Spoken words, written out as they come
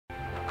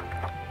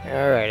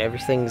Alright,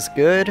 everything's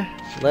good.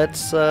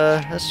 Let's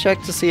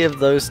check to see if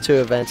those two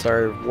events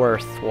are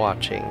worth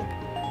watching.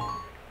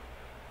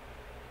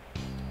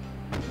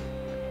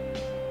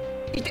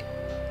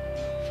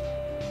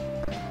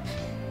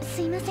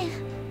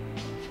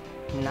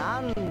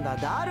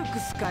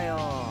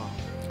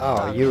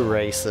 Oh, you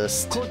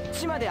racist.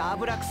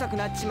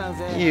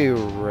 You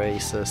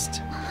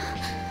racist.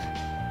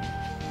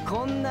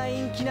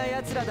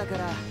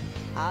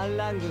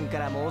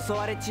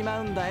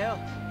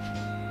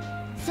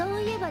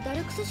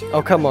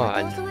 Oh, come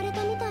on.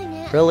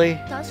 Really?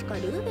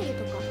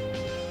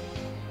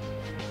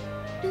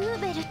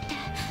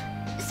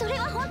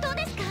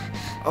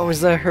 Oh,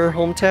 is that her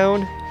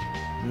hometown?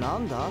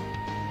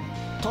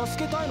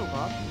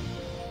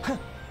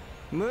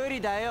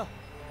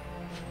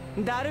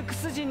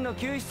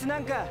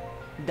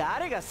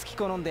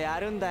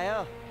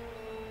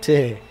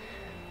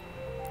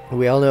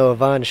 We all know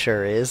Yvonne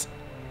sure is.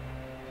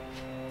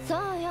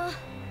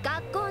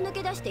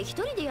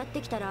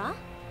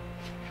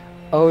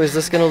 Oh, is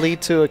this gonna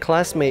lead to a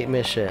classmate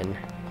mission?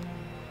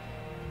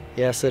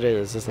 Yes, it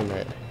is, isn't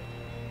it?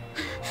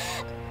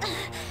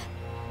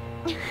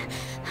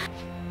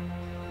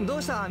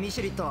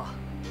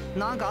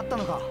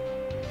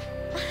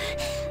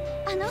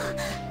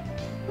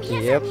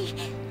 Yep.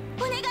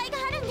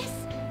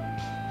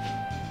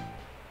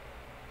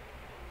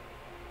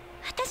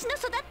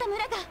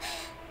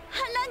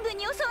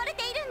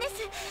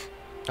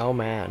 Oh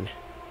man.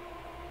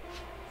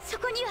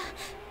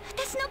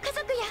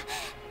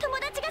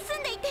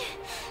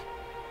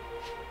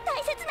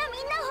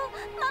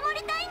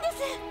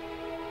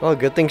 Well,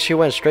 good thing she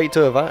went straight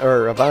to Yvonne,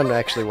 or Yvonne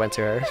actually went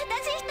to her.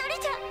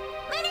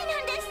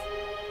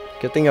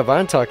 Good thing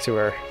Yvonne talked to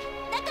her.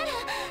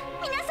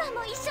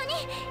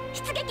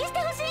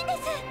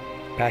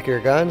 Pack your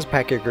guns,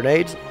 pack your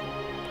grenades.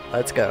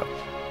 Let's go.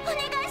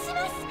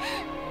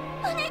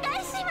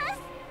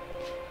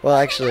 Well,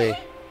 actually...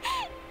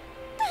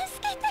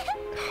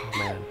 Oh,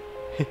 man.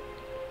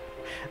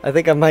 I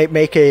think I might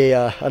make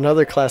a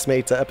another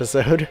Classmates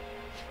episode.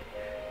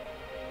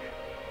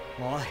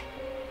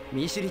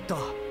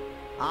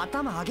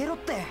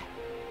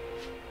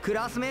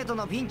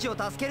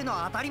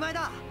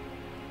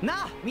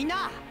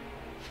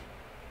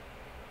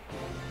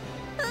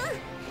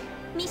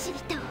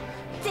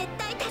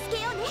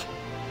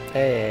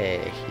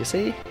 Hey, you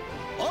see?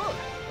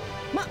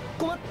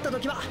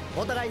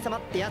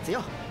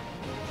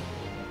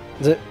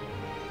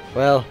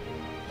 Well,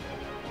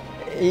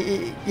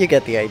 you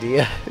get the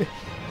idea.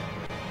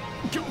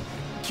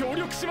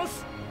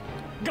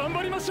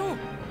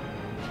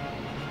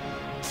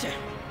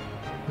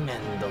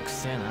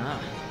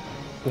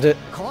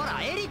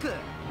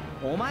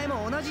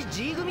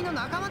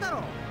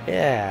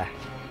 Yeah.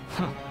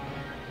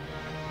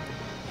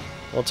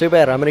 Well, too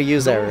bad. I'm gonna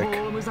use Eric.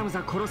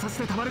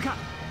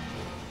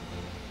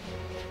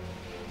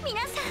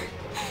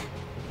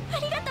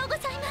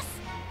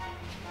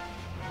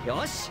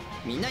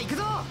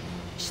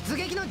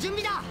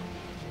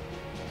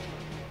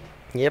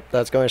 Yep,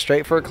 that's going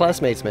straight for a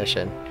Classmates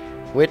mission,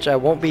 which I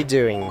won't be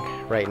doing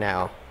right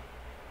now.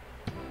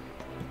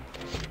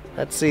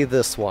 Let's see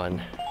this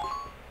one.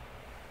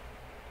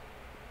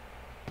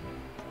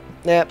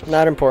 Yep,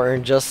 not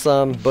important, just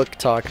some book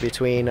talk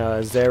between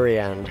Zeri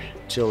and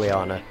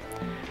Juliana.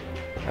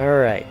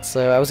 Alright,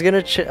 so I was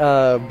gonna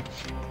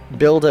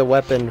build a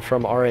weapon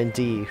from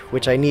R&D,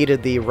 which I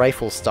needed the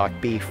rifle stock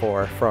B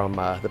for from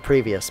the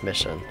previous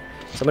mission.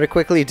 So I'm gonna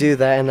quickly do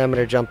that and then I'm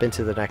gonna jump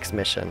into the next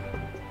mission.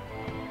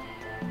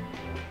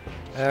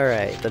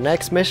 Alright, the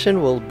next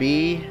mission will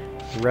be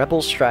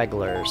Rebel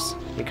Stragglers,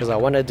 because I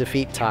want to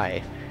defeat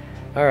Tai.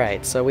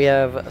 Alright, so we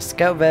have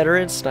Scout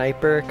Veteran,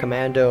 Sniper,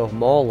 Commando,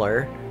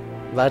 Mauler,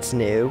 that's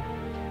new,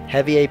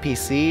 Heavy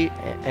APC,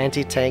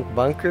 Anti-Tank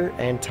Bunker,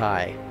 and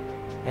Tai.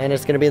 And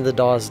it's going to be in the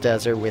Dawes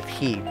Desert with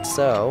heat,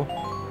 so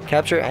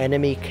capture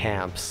enemy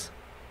camps.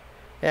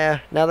 Yeah,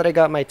 now that I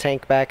got my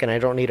tank back and I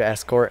don't need to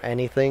escort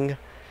anything,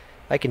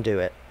 I can do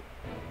it.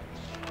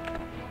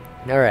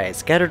 Alright,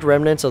 scattered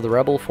remnants of the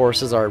rebel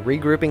forces are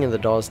regrouping in the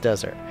Dawes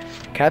Desert.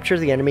 Capture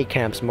the enemy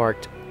camps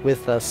marked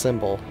with a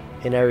symbol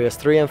in areas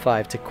 3 and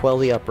 5 to quell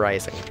the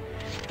uprising.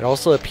 It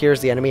also appears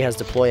the enemy has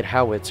deployed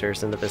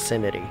howitzers in the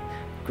vicinity.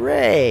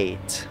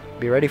 Great!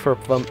 Be ready for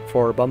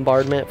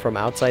bombardment from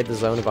outside the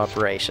zone of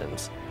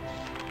operations.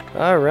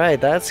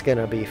 Alright, that's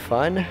gonna be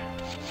fun.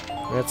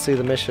 Let's see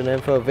the mission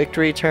info.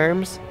 Victory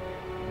terms.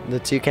 The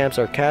 2 camps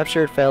are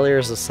captured, failure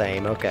is the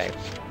same. Okay.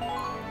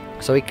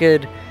 So we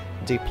could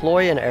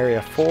deploy in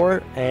Area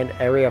 4 and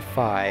Area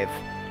 5.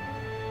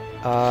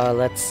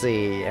 Let's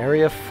see.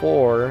 Area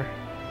 4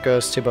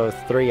 goes to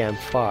both 3 and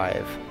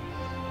 5.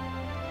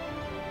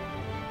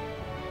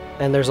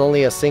 And there's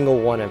only a single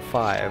 1 and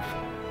 5.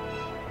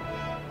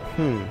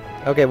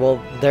 Okay, well,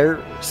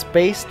 they're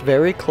spaced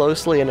very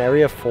closely in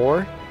Area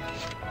 4.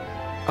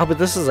 Oh, but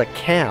this is a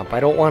camp. I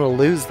don't want to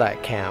lose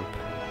that camp.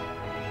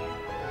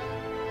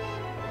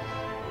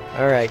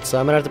 Alright, so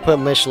I'm gonna have to put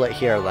Michelet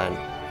here then.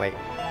 Wait.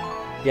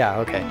 Yeah,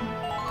 okay.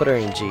 Put her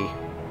in G.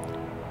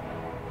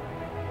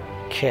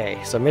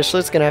 Okay, so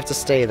Michelet's gonna have to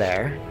stay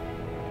there.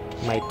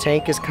 My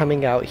tank is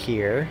coming out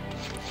here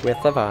with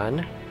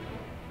Avan.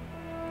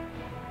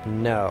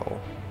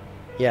 No.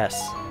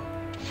 Yes.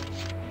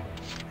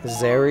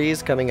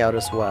 Zeri's coming out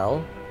as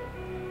well.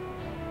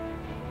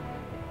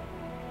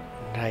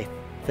 And I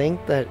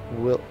think that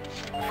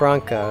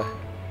Franca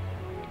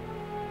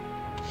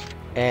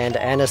and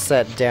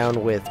Anisette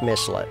down with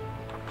Michelet.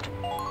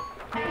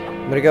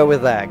 I'm gonna go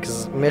with that,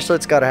 because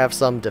Michelet's gotta have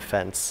some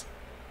defense.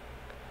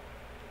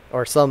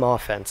 Or some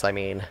offense, I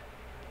mean.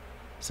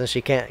 Since she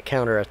can't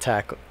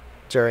counterattack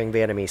during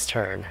the enemy's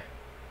turn.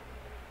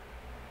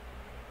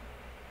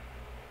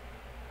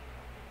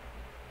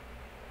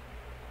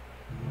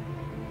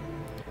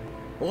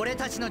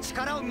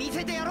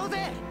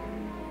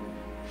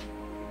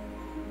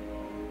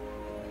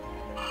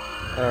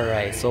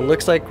 Alright, so it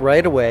looks like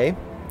right away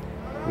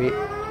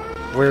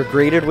we're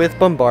greeted with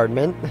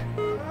bombardment.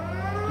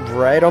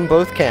 Right on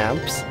both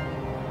camps.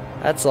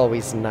 That's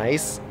always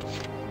nice.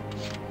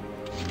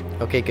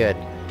 Okay, good.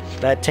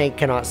 That tank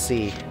cannot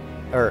see,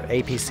 or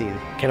APC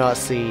cannot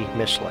see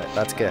Michelet.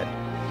 That's good.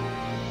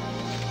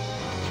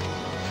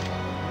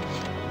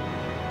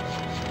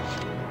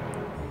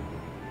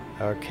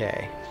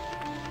 Okay.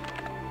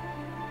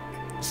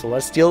 So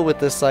let's deal with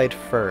this side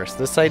first.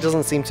 This side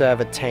doesn't seem to have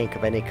a tank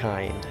of any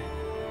kind.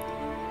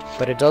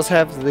 But it does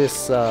have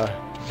this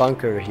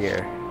bunker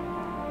here.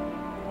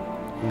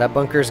 And that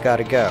bunker's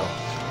gotta go.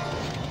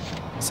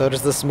 So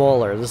does the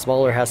smaller. The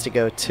smaller has to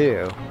go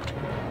too.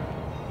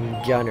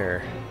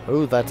 Gunner.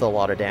 Ooh, that's a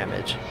lot of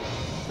damage.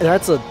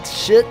 That's a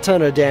shit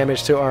ton of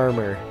damage to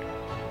armor.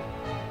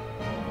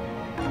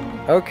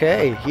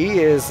 Okay,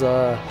 he is,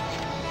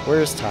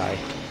 where's Ty?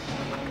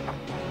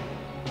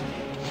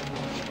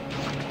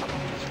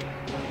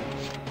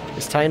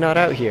 Is Ty not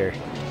out here?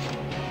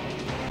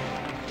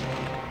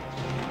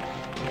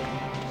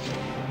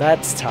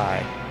 That's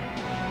Ty.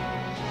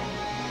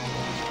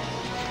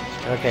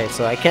 Okay,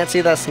 so I can't see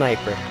that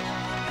sniper.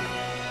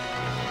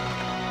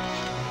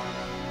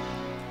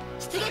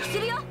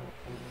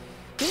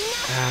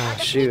 Ah,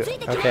 shoot.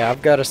 Okay,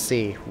 I've got to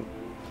see.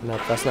 No,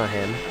 that's not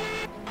him.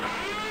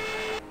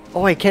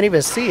 Oh, I can't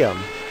even see him.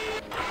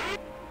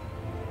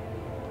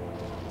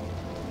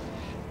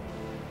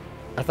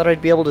 I thought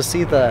I'd be able to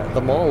see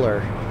the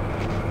mauler.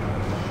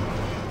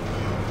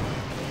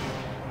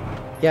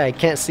 Yeah, I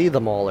can't see the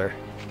mauler.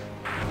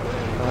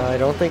 I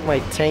don't think my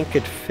tank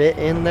could fit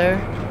in there.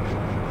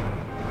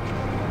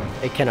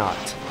 It cannot.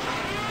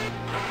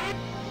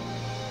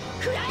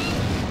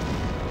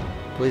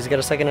 Please get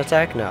a second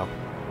attack? No.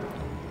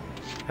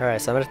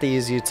 Alright, so I'm gonna have to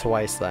use you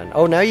twice then.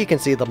 Oh, now you can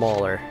see the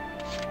mauler.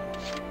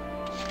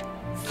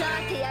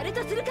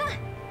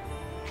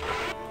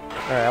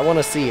 Alright, I want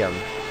to see him.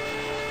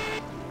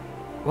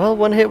 Well,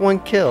 one hit, one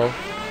kill.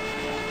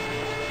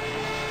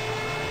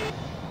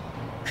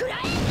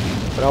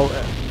 But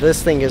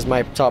this thing is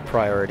my top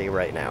priority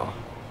right now.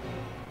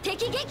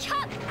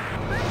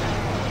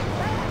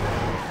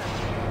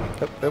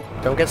 Oh,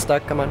 don't get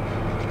stuck, come on.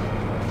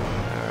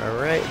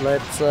 Alright,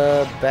 let's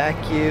back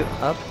you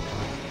up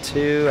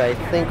to, I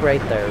think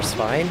right there is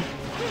fine.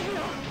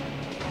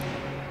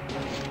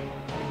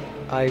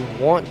 I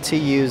want to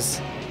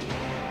use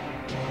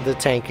the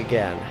tank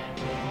again.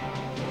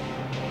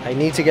 I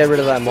need to get rid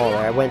of that mauler.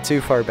 I went too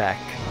far back.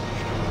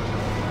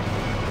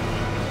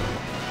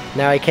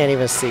 Now I can't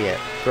even see it.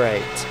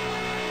 Great.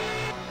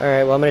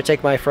 Alright, well I'm going to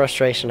take my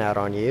frustration out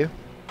on you.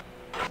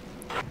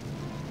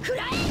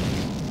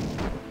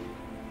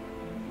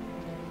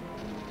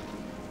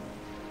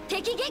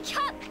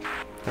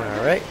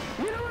 Alright.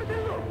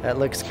 That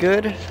looks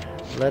good.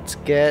 Let's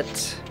get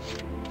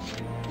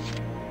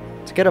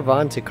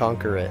Avan to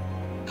conquer it.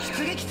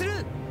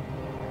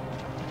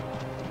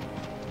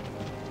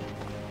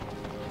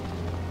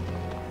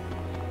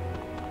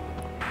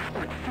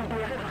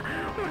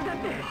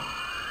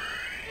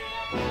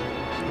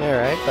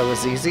 Alright, that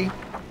was easy.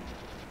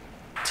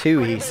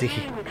 Too easy.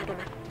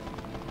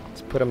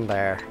 Let's put him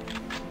there.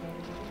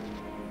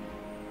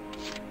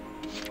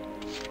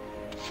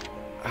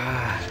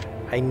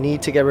 I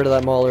need to get rid of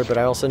that mauler, but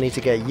I also need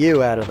to get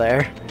you out of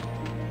there.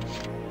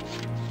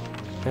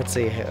 Let's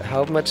see,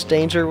 how much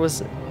danger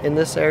was in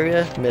this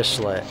area?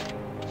 Michelet.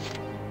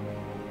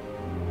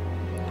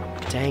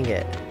 Dang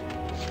it.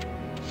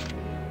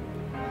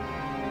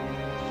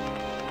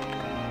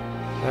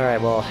 Alright,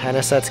 well,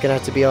 Anisette's gonna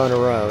have to be on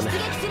her own.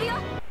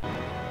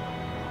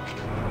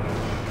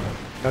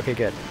 Okay,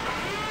 good.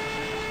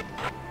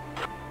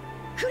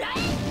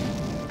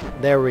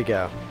 There we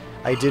go.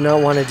 I do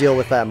not want to deal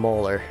with that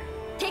mauler.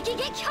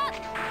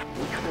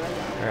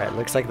 Alright,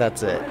 looks like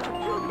that's it.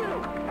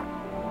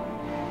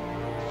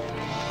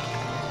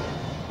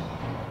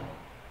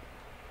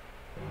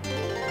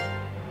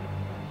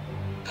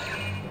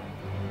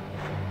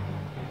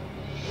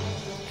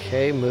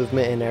 Okay,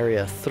 movement in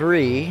area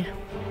 3.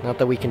 Not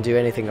that we can do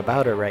anything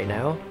about it right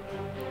now.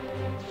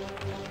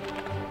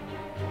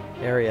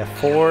 Area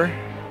 4.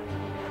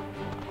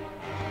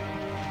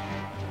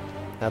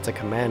 That's a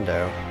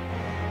commando.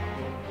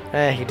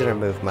 He didn't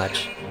move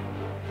much.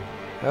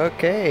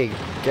 Okay,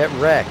 get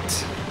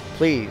wrecked.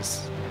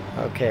 Please.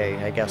 Okay,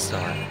 I guess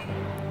not.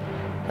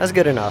 That's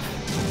good enough.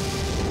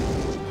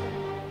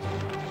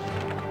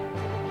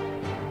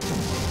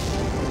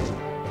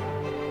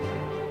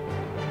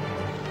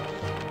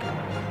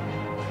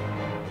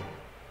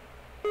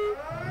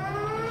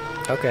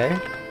 Okay.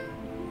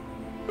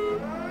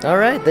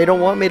 Alright, they don't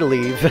want me to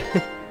leave.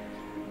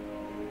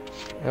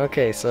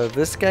 Okay, so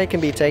this guy can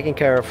be taken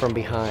care of from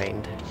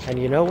behind. And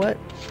you know what?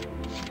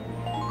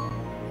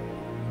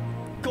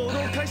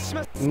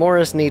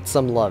 Morris needs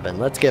some lovin'.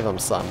 Let's give him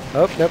some.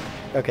 Oh, nope.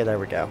 Okay, there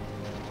we go.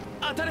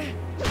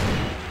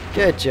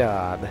 Good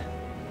job.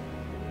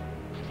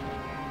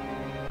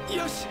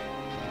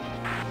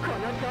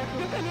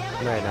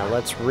 Alright, now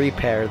let's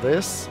repair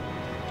this.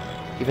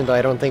 Even though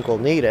I don't think we'll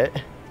need it.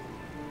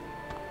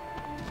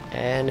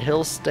 And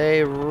he'll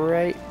stay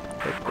right...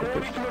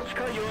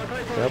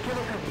 Nope.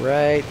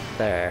 Right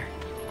there.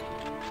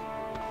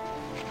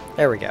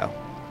 There we go.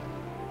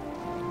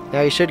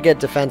 Now you should get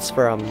defense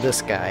from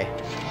this guy.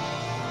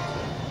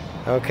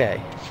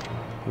 Okay.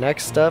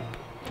 Next up,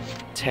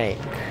 tank.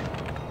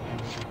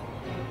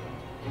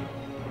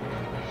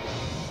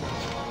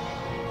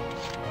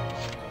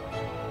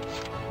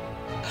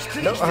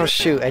 No, oh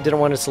shoot, I didn't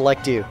want to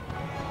select you.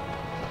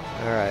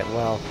 Alright,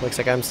 well, looks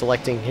like I'm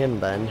selecting him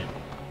then.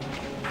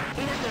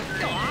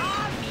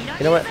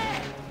 You know what?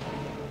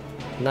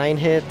 9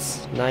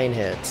 hits, 9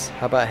 hits.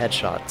 How about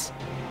headshots?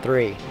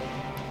 3.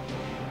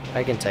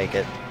 I can take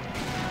it.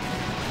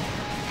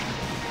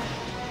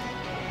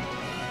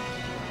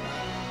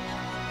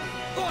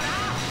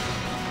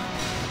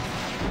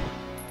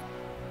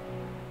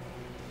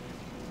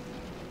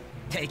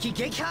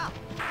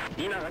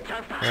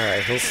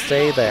 Alright, he'll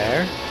stay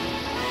there.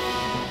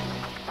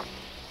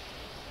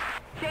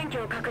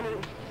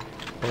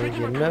 Or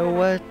you know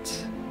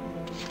what?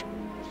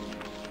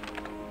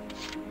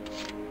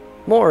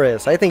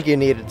 Morris, I think you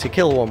needed to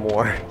kill one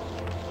more.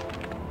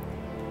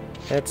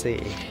 Let's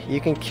see. You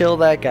can kill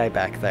that guy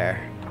back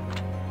there.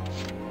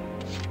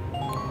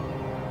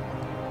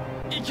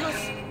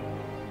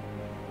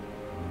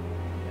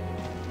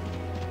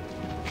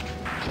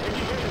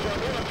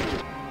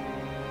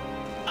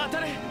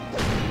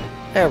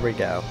 There we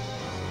go.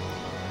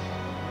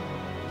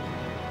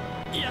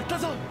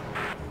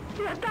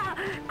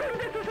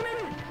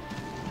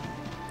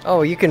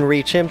 Oh, you can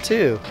reach him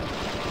too.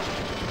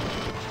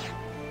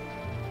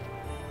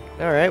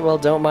 Alright, well,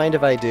 don't mind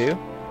if I do.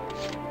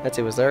 Let's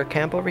see, was there a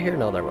camp over here?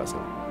 No, there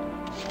wasn't.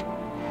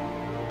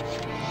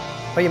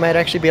 Oh, you might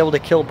actually be able to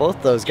kill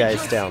both those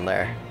guys down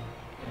there.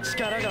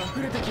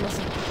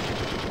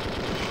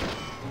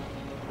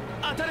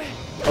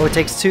 Oh, it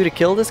takes 2 to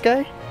kill this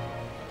guy?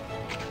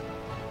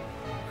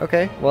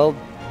 Okay, well,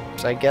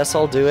 I guess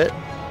I'll do it.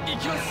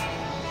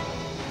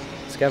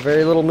 It's got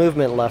very little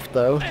movement left,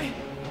 though.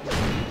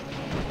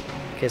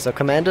 Okay, so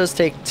commandos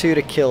take 2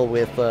 to kill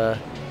with a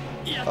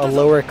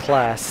lower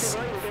class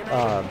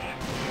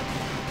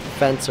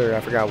fencer.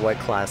 I forgot what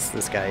class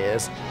this guy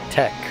is.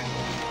 Tech.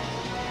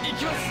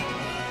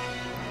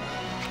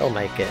 He'll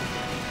make it.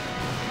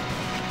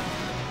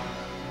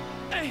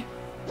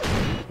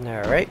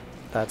 Alright,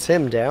 that's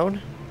him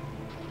down.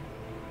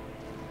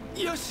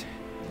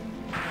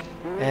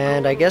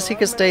 And I guess he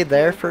could stay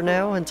there for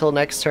now until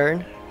next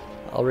turn.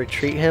 I'll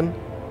retreat him.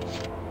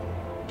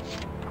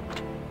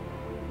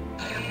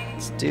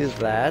 Let's do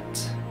that.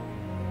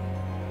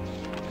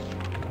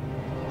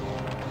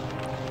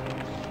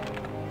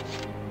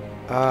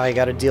 I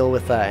gotta deal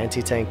with that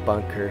anti-tank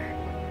bunker.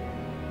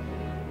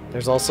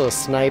 There's also a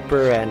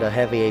sniper and a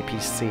heavy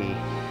APC.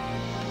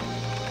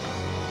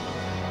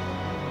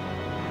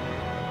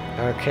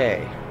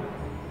 Okay.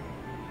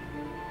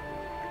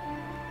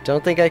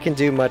 Don't think I can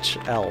do much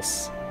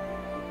else.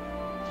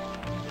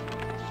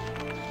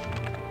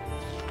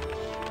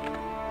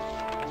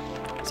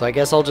 So I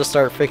guess I'll just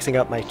start fixing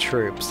up my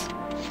troops.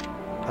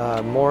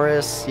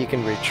 Morris, you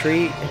can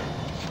retreat.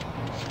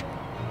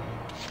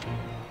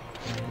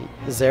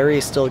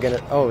 Zeri's still gonna...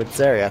 Oh, it's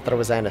Zeri. I thought it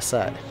was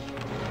Anisette.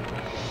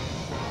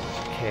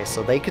 Okay,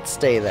 so they could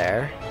stay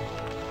there.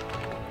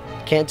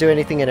 Can't do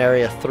anything in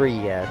Area 3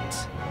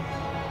 yet.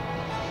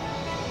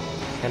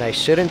 And I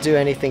shouldn't do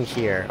anything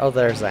here. Oh,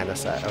 there's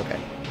Anisette. Okay.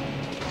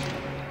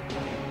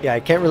 Yeah, I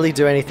can't really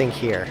do anything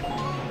here.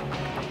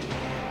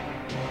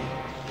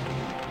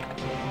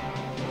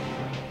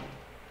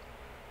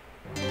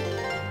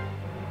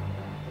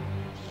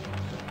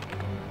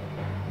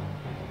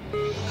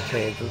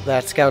 Okay,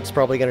 that scout's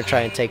probably gonna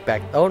try and take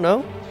back... Oh,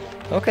 no?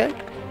 Okay.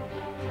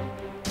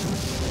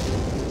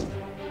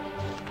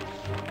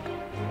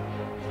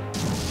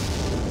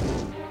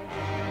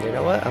 You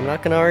know what? I'm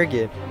not gonna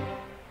argue.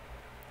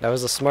 That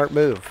was a smart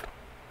move.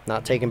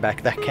 Not taking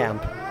back that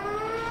camp.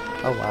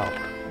 Oh, wow.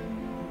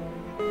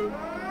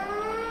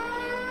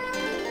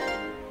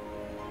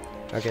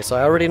 Okay, so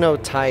I already know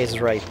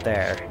Ty's right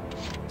there.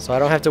 So I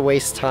don't have to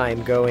waste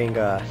time going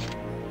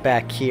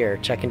back here,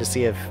 checking to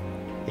see if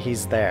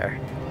he's there.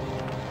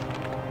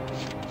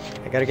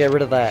 I gotta get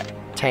rid of that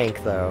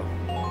tank, though.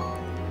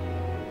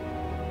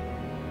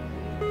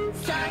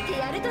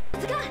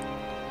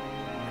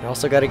 I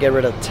also gotta get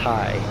rid of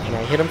Tai. Can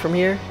I hit him from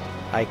here?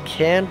 I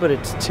can, but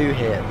it's 2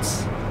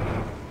 hits.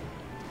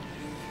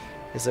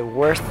 Is it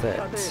worth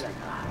it?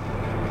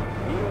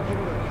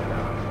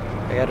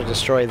 I gotta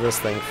destroy this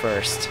thing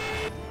first.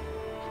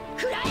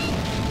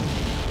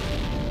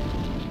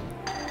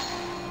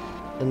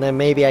 And then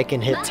maybe I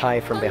can hit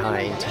Tai from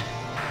behind.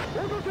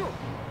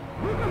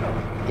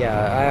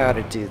 Yeah, I ought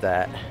to do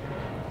that.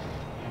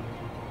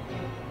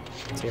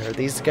 See, are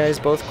these guys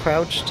both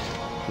crouched?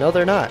 No,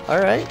 they're not.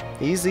 Alright,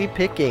 easy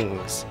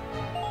pickings.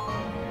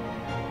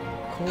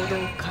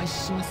 I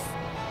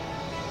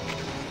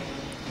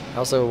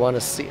also want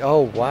to see...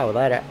 Oh, wow,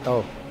 that...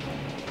 Oh.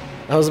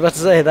 I was about to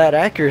say that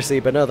accuracy,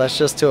 but no, that's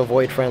just to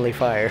avoid friendly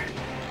fire.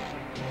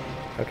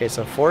 Okay,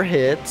 so 4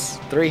 hits,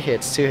 3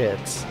 hits, 2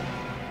 hits.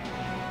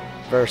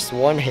 Versus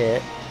 1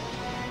 hit,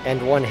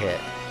 and 1 hit.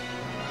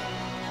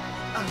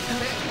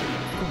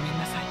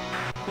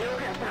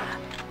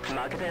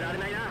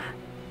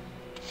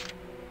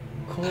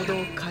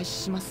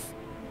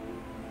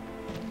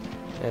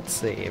 Let's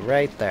see,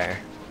 right there.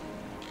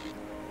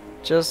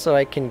 Just so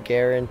I can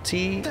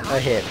guarantee a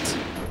hit.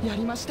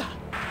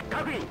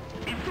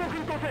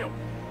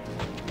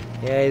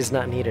 Yeah, he's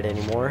not needed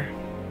anymore.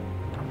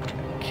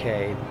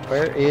 Okay,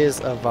 where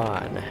is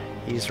Ivan?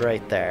 He's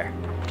right there.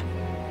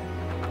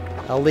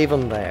 I'll leave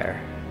him there.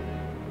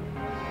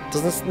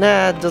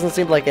 Doesn't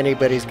seem like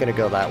anybody's gonna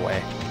go that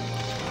way.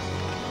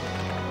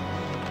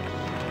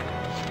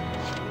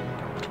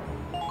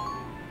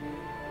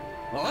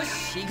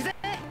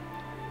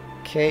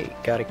 Okay,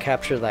 gotta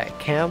capture that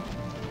camp.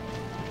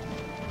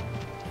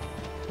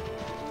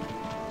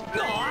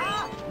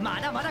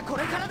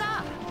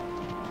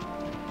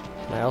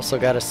 And I also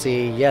gotta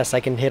see, yes, I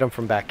can hit him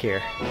from back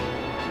here.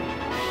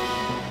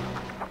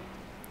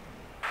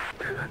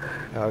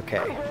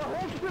 Okay.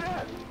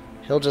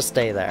 He'll just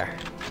stay there.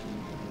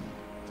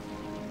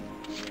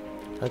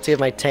 Let's see if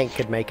my tank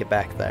could make it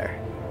back there.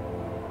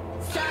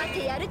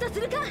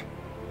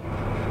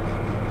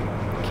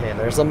 Okay,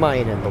 there's a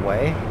mine in the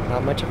way.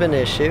 Not much of an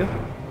issue.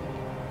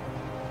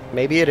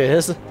 Maybe it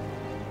is.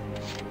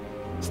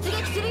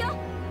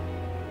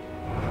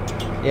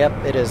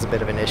 Yep, it is a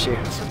bit of an issue.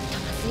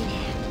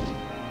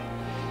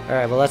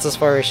 Alright, well that's as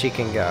far as she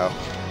can go.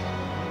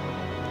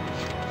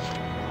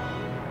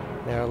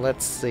 Now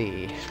let's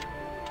see.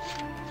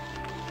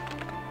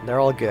 They're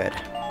all good.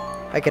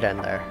 I could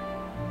end there.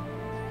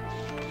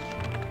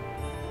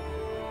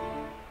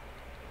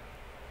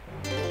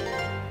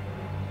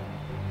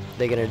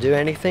 They gonna do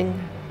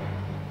anything?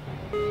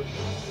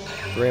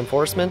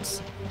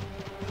 Reinforcements?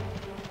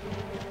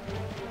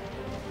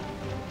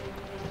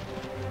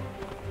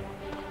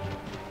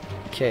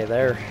 Okay,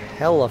 they're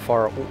hella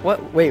far.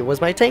 What? Wait,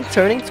 was my tank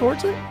turning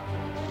towards it?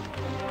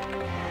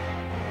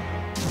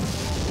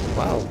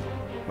 Wow.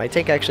 My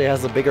tank actually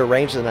has a bigger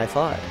range than I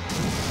thought.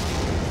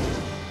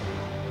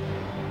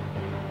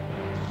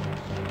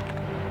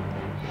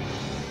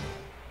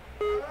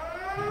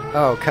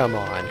 Oh, come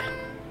on.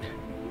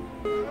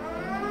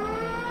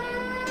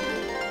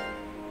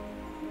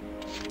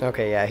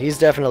 Okay, yeah, he's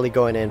definitely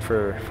going in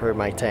for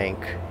my tank.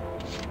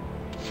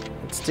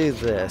 Let's do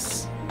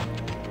this.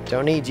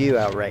 Don't need you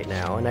out right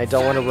now, and I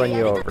don't want to run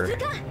you over.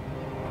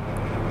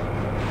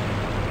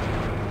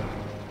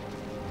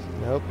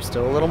 Nope,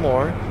 still a little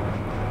more.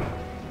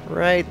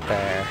 Right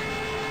there.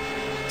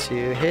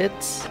 2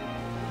 hits.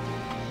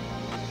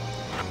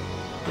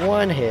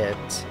 1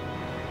 hit.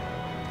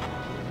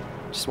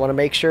 Just want to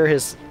make sure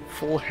his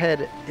full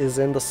head is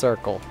in the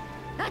circle.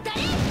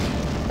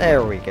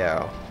 There we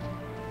go.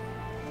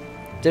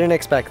 Didn't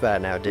expect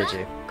that now, did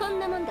you?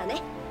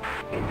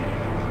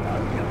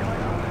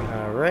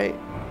 Alright.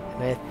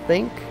 And I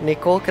think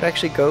Nicole could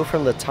actually go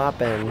from the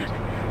top end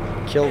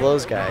and kill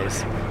those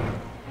guys.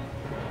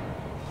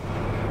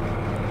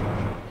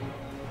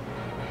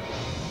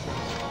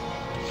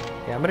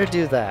 Yeah, I'm gonna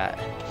do that.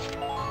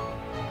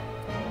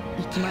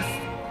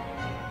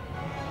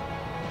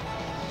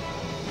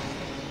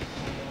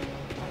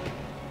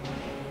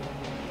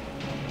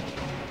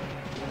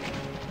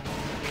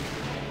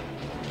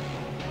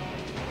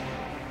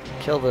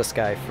 Kill this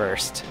guy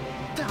first.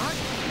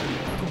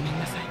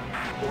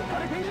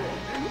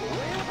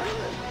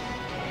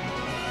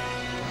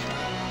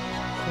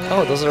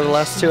 Oh, those are the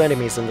last 2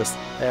 enemies in this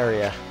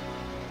area.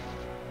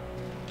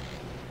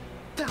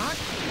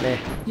 Meh,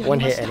 1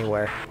 hit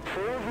anywhere.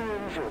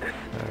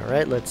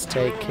 Alright, let's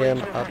take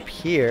him up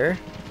here.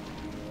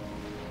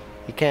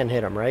 He can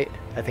hit him, right?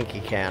 I think he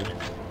can.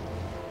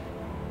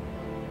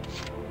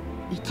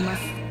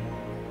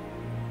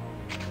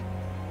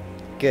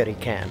 Good, he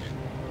can.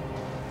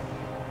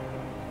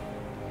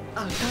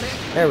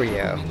 There we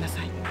go.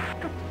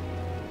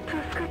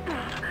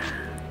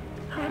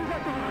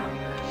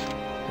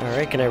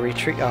 Alright, can I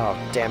retreat? Oh,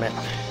 damn it.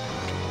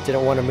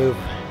 Didn't want to move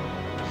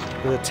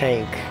the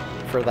tank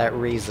for that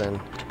reason.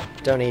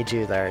 Don't need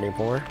you there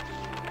anymore.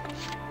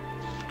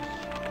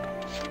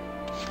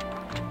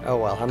 Oh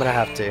well, I'm gonna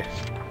have to.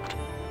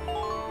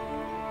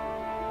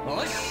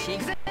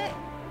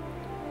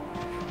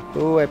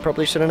 Ooh, I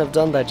probably shouldn't have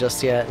done that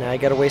just yet. Now I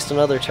gotta waste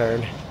another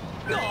turn.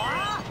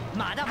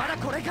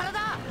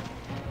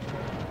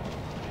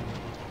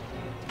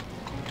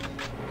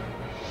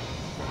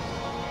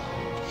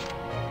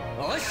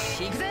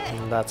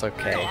 That's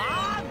okay.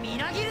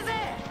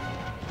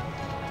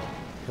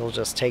 He'll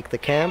just take the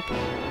camp,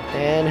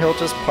 and he'll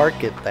just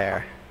park it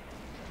there.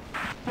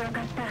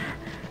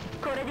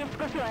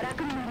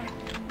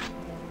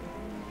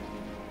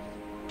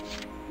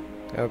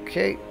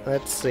 Okay,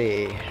 let's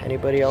see.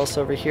 Anybody else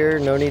over here?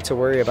 No need to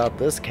worry about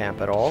this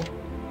camp at all.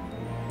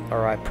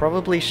 Or I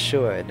probably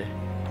should.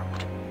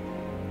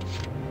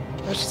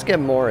 Let's just get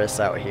Morris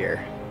out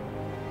here.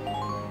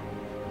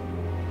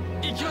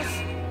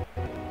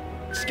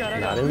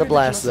 Not in the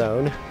blast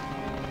zone.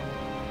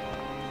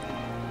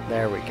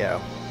 There we go.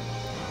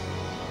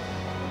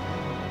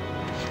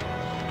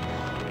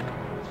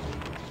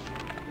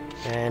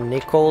 And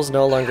Nicole's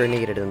no longer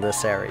needed in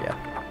this area.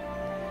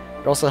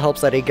 It also helps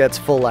that he gets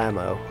full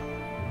ammo.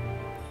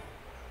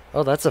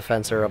 Oh, that's a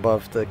fencer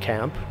above the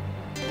camp.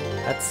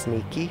 That's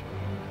sneaky.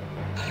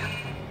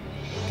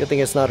 Good thing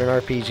it's not an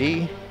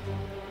RPG.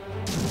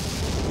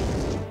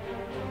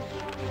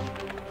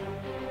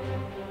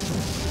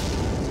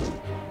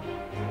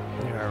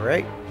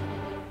 Alright.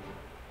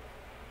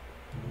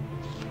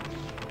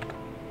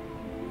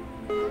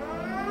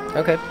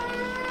 Okay.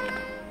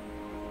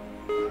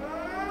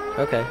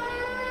 Okay.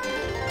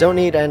 Don't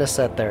need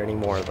Anisette there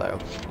anymore, though.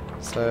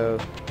 So,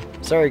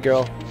 sorry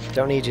girl,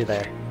 don't need you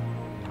there.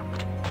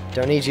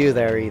 Don't need you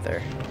there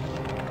either.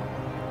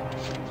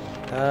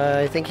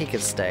 I think he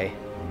could stay.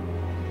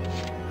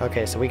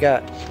 Okay, so we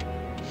got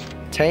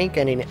tank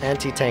and an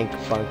anti-tank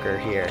bunker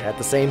here at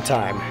the same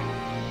time.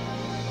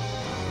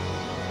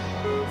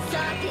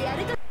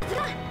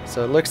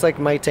 So it looks like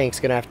my tank's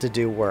gonna have to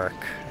do work.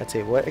 Let's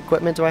see, what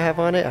equipment do I have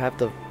on it? I have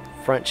the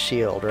front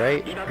shield,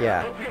 right?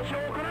 Yeah.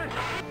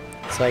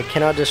 So I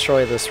cannot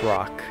destroy this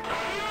rock.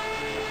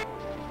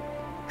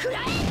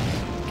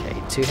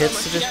 Okay, 2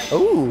 hits to just...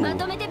 Ooh!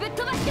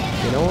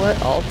 You know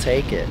what? I'll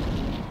take it.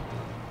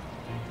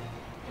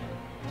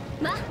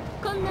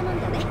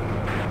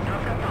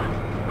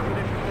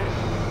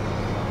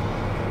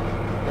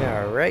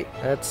 Alright,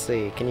 let's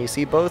see. Can you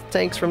see both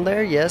tanks from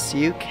there? Yes,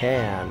 you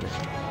can.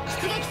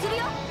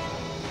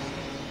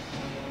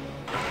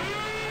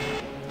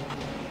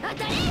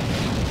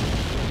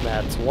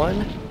 That's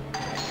one.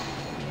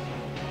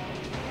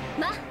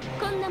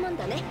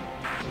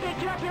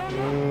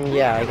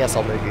 Yeah, I guess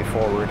I'll move you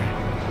forward.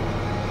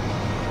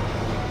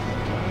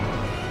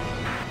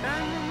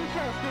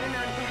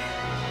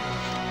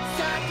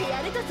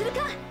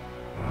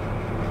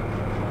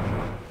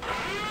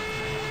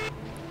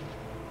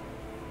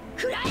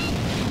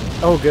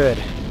 Oh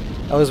good.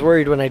 I was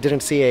worried when I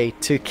didn't see a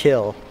 2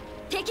 kill.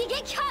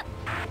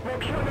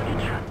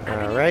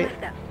 Alright.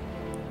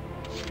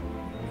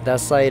 That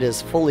site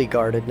is fully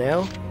guarded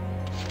now.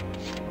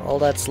 All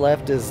that's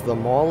left is the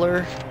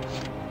Mauler,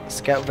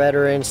 Scout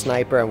Veteran,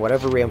 Sniper, and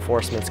whatever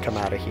reinforcements come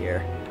out of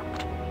here.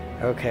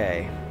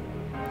 Okay.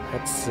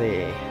 Let's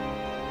see.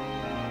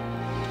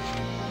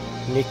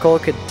 Nicole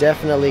could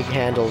definitely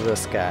handle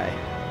this guy.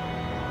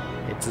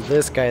 It's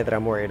this guy that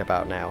I'm worried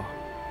about now.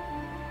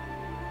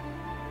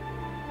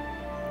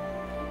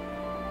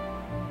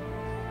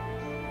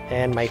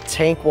 And my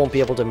tank won't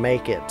be able to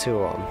make it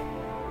to him.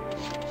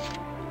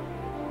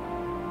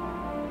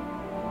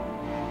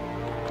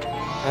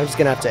 I'm just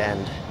gonna have to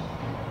end.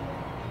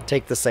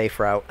 Take the safe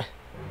route.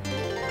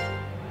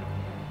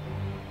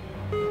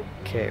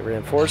 Okay,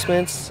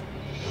 reinforcements.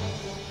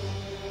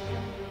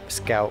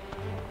 Scout.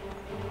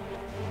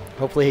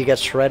 Hopefully he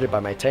gets shredded by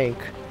my tank.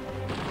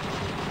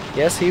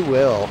 Yes, he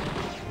will.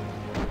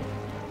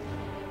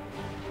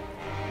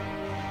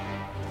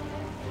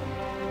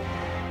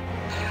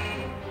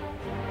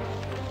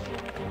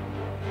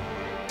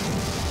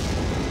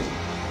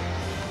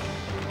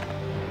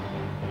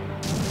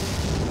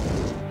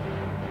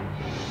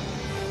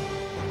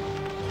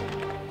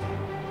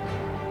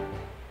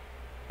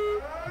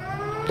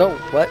 Oh,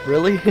 what?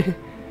 Really?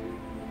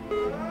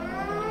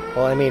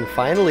 Well, I mean,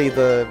 finally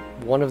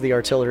one of the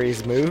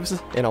artilleries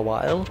moves in a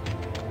while.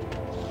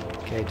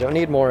 Okay, don't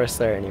need Morris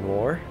there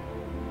anymore.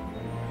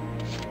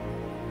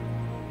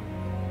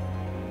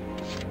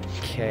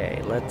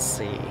 Okay, let's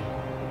see.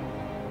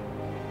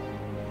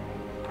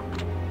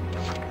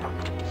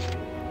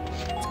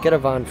 Let's get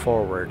Yvonne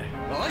forward.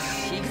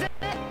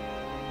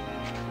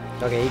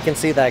 Okay, you can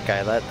see that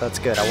guy. That's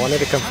good. I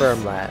wanted to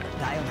confirm that.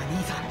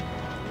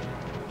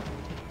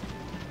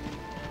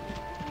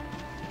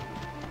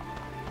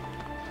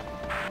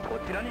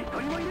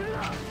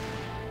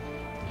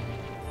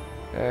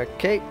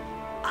 Okay.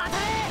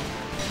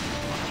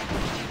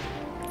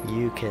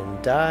 You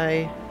can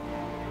die.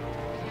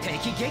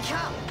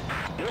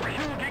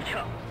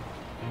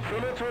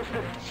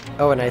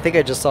 Oh, and I think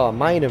I just saw a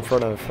mine in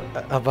front of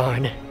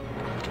Yvonne.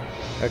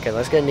 Okay,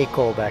 let's get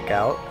Nicole back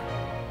out.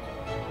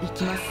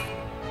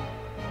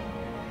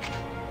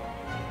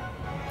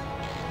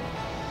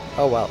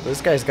 Oh wow,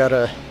 this guy's got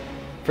a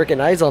freaking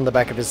eyes on the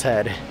back of his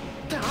head.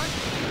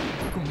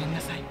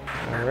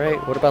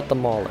 Alright, what about the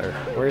Mauler?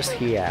 Where's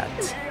he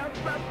at?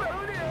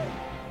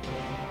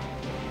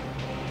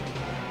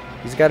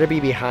 He's got to be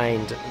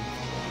behind.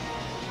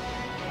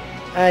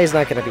 He's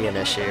not going to be an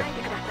issue.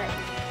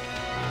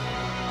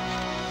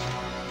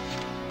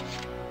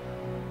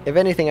 If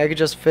anything, I could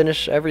just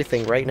finish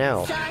everything right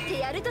now.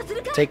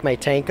 Take my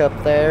tank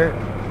up there,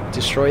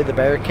 destroy the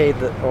barricade,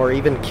 or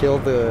even kill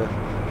that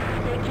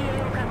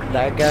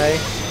guy.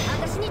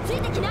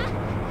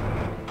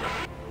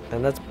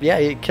 And that's, yeah,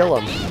 you kill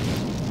him.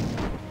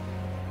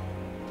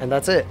 And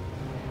that's it.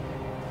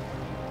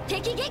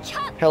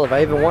 Hell, if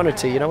I even wanted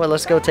to, you know what,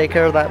 let's go take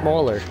care of that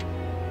mauler.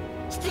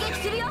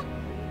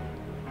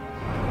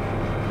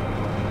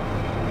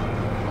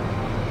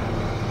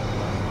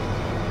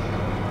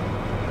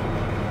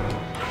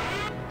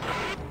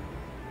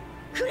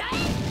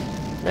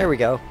 There we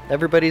go.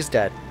 Everybody's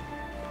dead.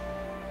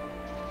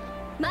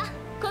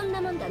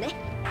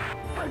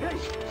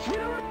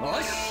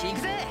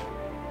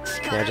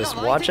 Yeah, just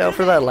watch out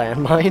for that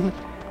landmine.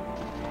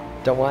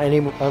 Don't want any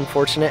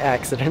unfortunate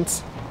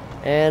accidents.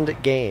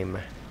 And game.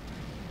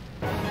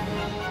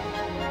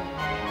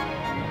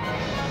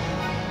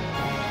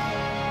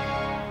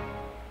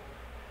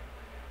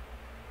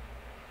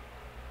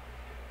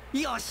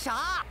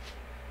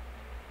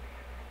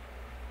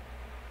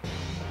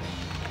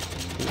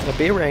 A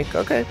B rank,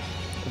 okay.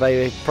 If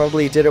I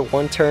probably did it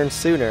one turn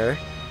sooner,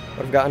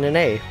 would have gotten an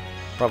A.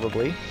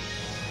 Probably.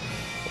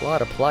 A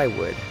lot of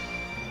plywood.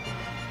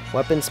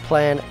 Weapons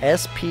plan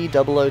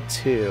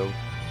SP002.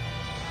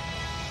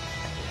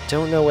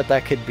 Don't know what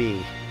that could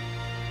be.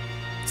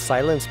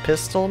 Silenced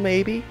pistol,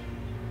 maybe?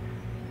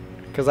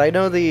 Because I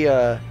know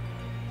the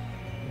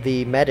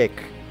medic,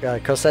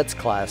 Cosette's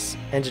class,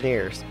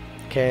 engineers,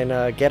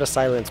 can get a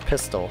silenced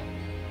pistol.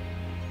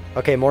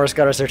 Okay, Morris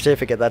got a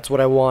certificate, that's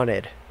what I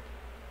wanted.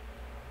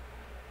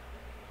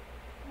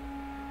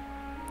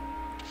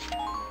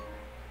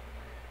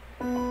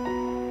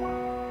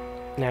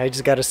 Now I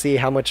just gotta see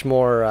how much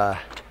more,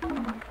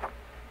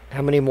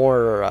 how many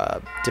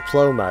more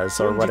diplomas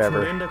or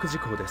whatever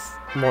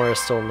Morris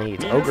still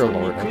needs. Ogre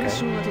Lord,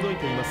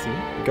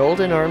 okay.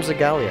 Golden Arms of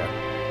Gallia.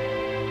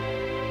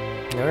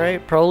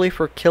 Alright, probably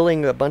for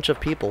killing a bunch of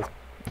people.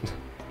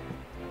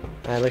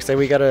 Looks like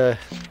we got a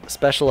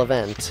special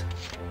event.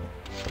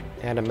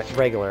 And a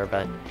regular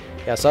event.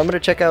 Yeah, so I'm gonna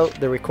check out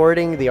the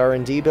recording, the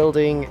R&D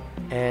building,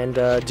 and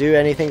do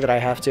anything that I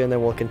have to, and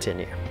then we'll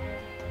continue.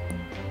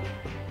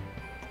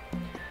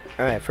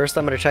 Alright, first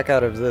I'm going to check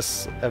out if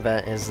this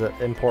event is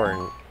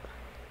important.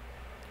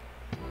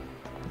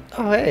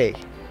 Oh, hey!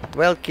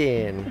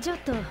 Welkin!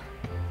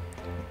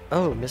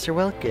 Oh, Mr.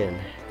 Welkin.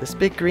 This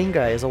big green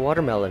guy is a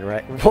watermelon,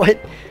 right? What?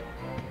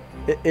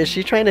 Is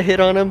she trying to hit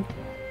on him?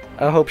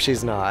 I hope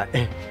she's not.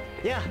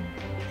 Yeah.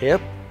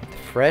 Yep.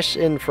 Fresh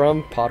in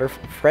from Potter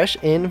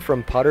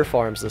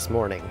Farms this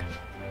morning.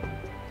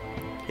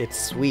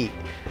 It's sweet,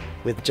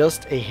 with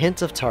just a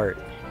hint of tart.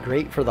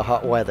 Great for the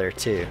hot weather,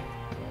 too.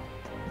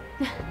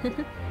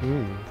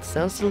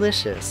 Sounds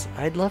delicious.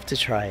 I'd love to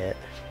try it.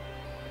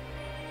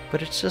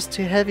 But it's just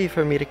too heavy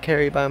for me to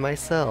carry by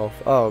myself.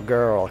 Oh,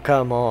 girl,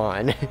 come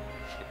on.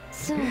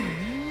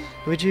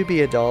 Would you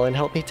be a doll and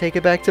help me take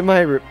it back to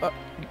my room?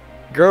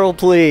 Girl,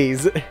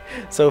 please.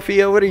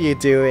 Sofia, what are you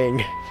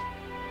doing?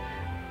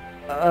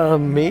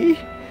 Me?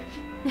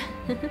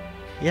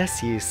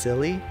 Yes, you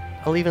silly.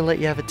 I'll even let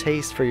you have a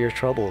taste for your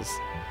troubles.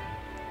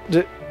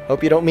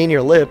 Hope you don't mean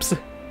your lips.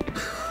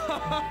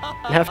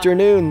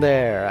 Afternoon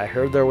there. I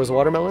heard there was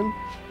watermelon?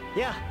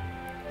 Yeah.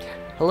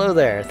 Hello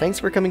there. Thanks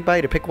for coming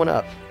by to pick one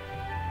up.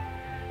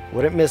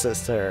 Wouldn't miss it,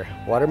 sir.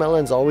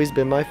 Watermelon's always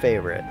been my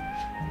favorite.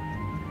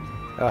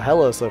 Oh,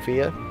 hello,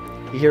 Sofia.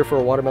 You here for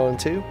a watermelon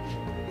too?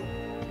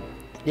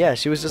 Yeah,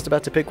 she was just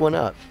about to pick one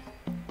up.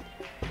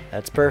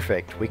 That's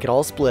perfect. We can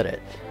all split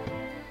it.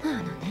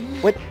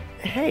 What?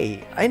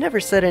 Hey, I never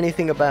said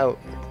anything about...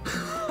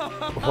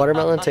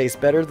 Watermelon tastes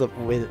better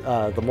with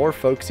the more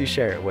folks you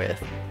share it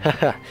with.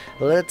 Haha,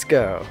 let's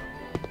go.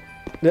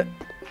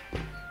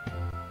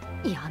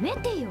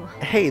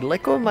 Hey,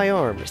 let go of my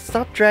arm.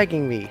 Stop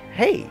dragging me.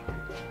 Hey!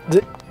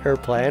 Her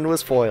plan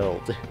was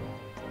foiled.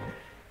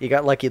 You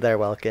got lucky there,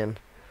 Welkin.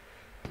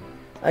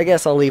 I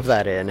guess I'll leave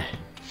that in.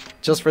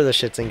 Just for the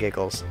shits and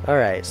giggles.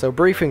 Alright, so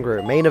briefing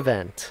room, main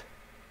event.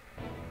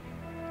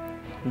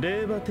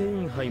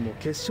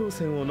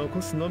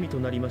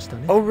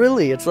 Oh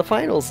really? It's the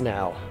finals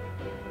now.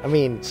 I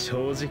mean...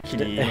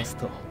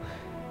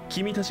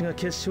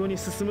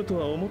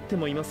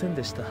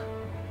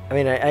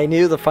 I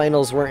knew the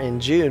finals weren't in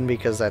June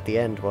because at the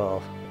end,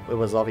 well, it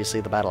was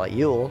obviously the battle at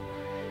Yule.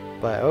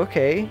 But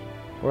okay,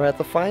 we're at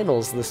the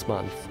finals this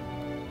month.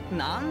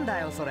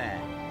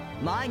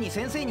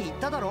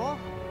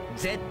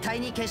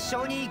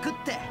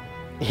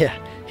 Yeah,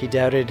 he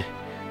doubted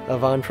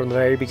Avon from the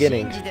very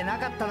beginning.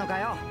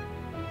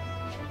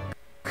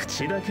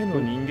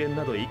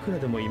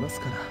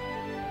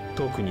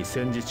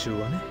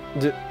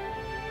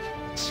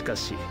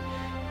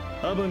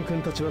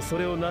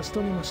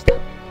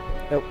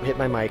 Oh, hit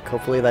my mic.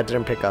 Hopefully that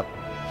didn't pick up.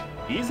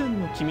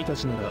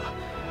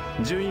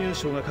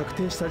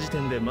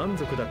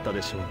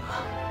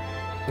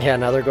 Yeah,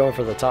 now they're going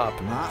for the top.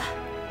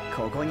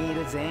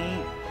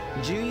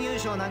 準優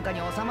勝なんかに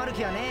収まる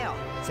気はねえよ、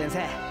先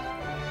生。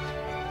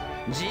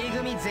G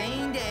組全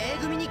員で A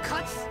組に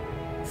勝つ。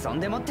そん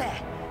でもって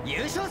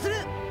優勝する。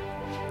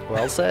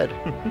Well said.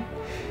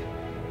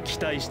 期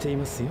待してい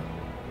ますよ。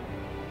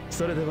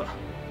それでは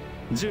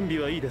準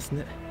備はいいです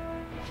ね。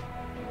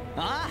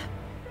ああ、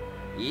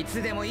い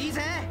つでもいい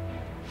ぜ。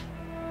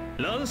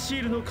ランシ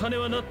ールの鐘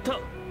は鳴った。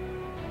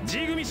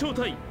G 組招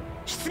待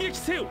出撃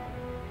せよ。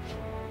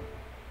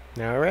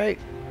All right.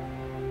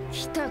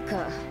 来た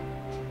か。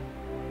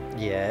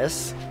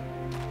Yes.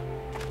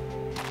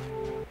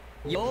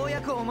 よう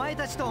やくお前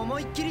たちと思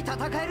いっきり戦え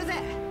るぜ。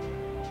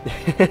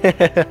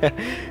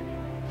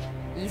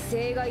威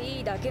勢が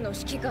いいだけの指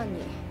揮官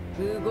に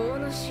無謀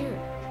の衆。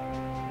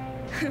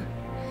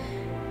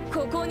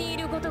ここにい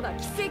ることが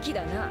奇跡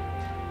だな。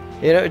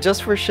You know,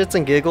 just for shits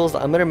and giggles,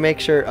 I'm gonna make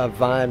sure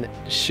Yvonne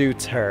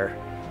shoots her.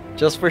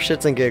 Just for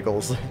shits and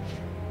giggles.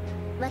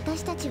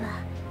 私たちは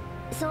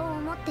そう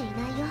思っていない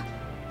よ。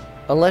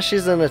 Unless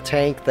she's in a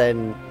tank,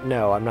 then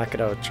no, I'm not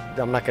gonna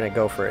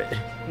go for it.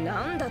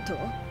 なんだと？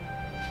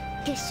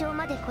決勝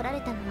まで来られ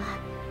たのは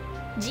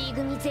G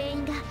組全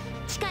員が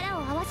力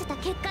を合わせた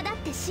結果だっ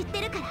て知っ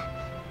てるから。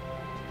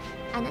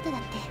あなただ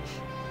って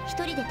一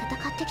人で戦っ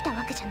てきた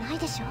わけじゃない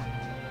でしょ。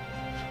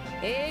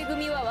 A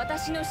組は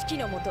私の指揮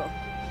のもと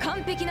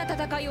完璧な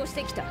戦いをし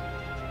てきた。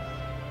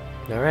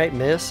 Alright,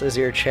 miss, is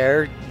your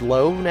chair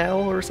low now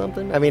or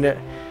something? I mean,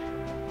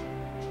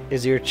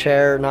 is your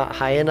chair not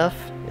high enough,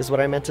 is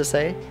what I meant to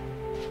say?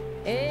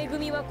 A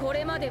組はこ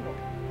れまでも、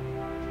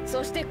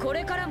そしてこ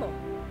れからも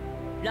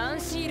ラン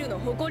シールの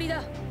誇り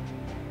だ。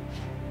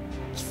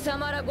貴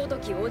様らごと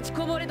き落ち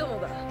こぼれども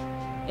が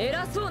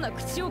偉そうな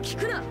口を聞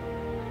くな。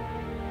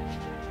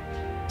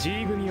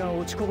 G 組は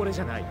落ちこぼれ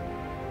じゃない。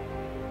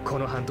こ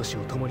の半年を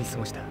共に過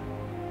ごした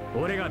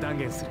俺が断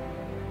言する。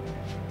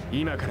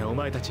今からお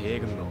前たち A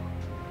組も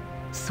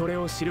それ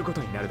を知るこ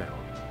とになるだろ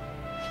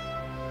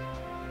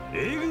う。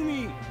 A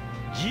組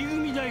G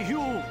組代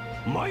表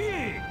前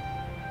へ。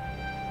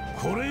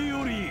これ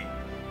より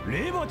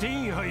レーバテ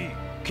イン杯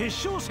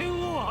決勝戦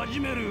を始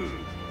める。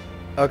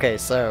 Okay,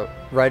 so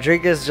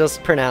Rodriguez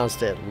just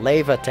pronounced it,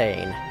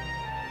 Laevatein.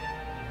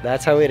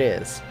 That's how it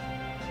is.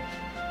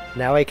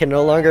 Now I can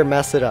no longer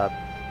mess it up.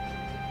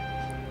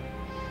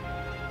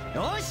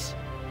 よし、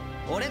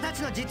俺たち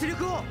の実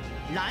力を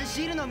ラン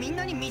シールのみん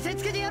なに見せ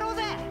つけてやろう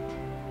ぜ。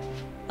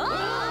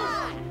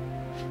ああ、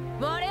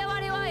我々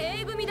は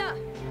A 組だ。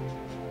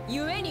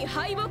故に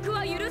敗北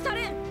は許さ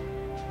れん。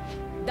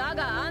だ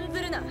が案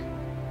ずるな。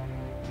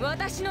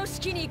私の指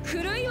揮に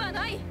狂いは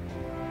ない。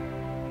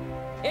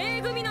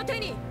 A 組の手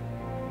に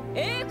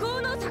栄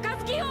光の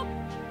杯を。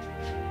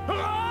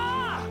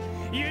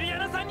ユリア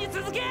ナさんに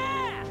続け。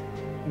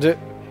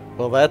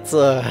 Well, that's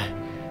a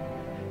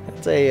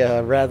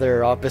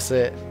rather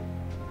opposite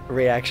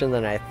reaction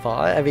than I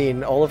thought. I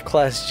mean, all of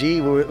Class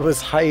G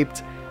was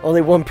hyped.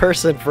 Only one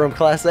person from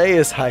Class A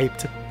is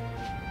hyped.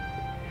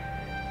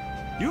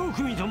 両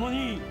組とも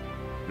に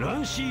ラ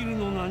ンシール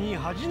の名に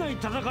恥じない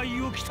戦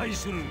いを期待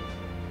する。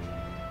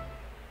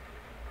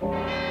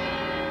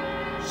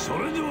そ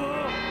れで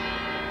は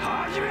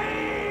始め。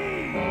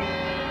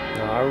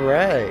 All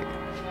right.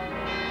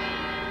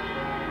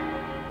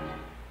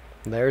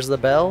 There's the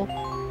bell.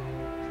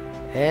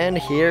 And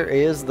here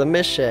is the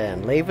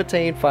mission.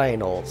 Laevatein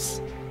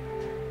Finals.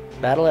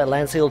 Battle at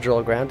Landseal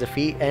Drill Ground.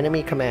 Defeat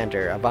enemy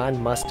commander.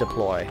 Yvonne must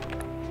deploy.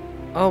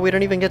 Oh, we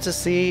don't even get to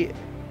see...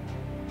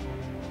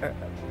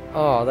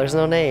 Oh, there's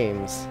no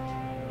names.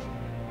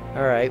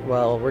 Alright,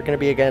 well, we're gonna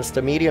be against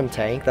a medium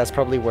tank. That's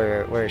probably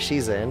where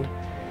she's in.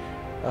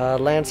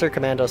 Lancer,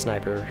 Commando,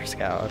 Sniper,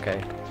 Scout.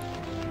 Okay.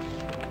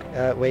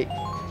 Wait.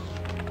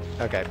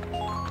 Okay.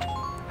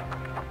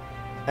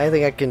 I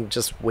think I can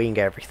just wing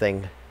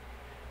everything.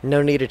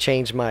 No need to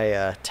change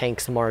my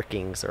tank's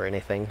markings or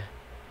anything.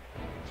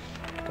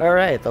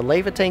 Alright, the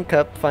Laevatein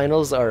Cup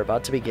finals are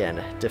about to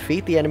begin.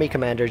 Defeat the enemy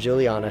commander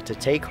Juliana to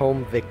take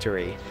home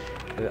victory.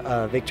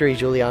 Victory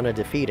Juliana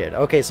defeated.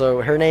 Okay,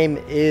 so her name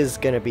is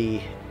gonna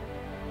be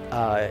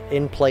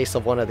in place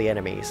of one of the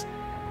enemies.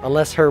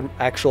 Unless her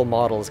actual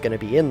model is gonna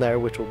be in there,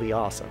 which will be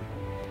awesome.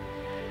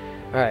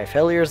 Alright,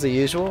 failure is the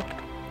usual.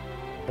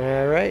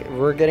 Alright,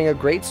 we're getting a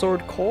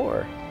Greatsword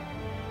Core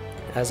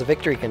as a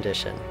victory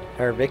condition.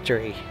 Or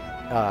victory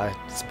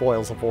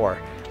spoils of war.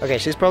 Okay,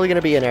 she's probably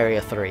gonna be in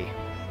Area 3.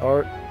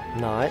 Or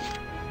not.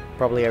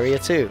 Probably Area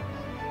 2.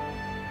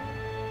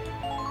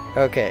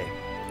 Okay,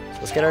 so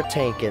let's get our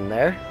tank in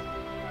there.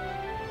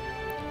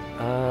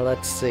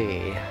 Let's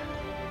see.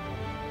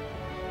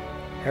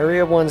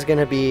 Area 1's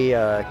gonna be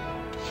a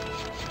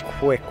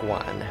quick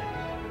one.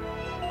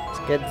 Let's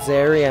get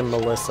Zeri and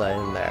Melissa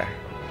in there.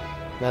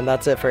 And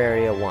that's it for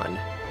Area 1.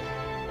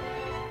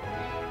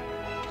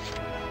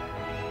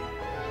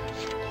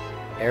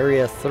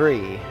 Area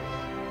 3.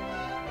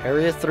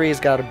 Area 3's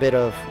got a bit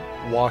of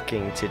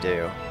walking to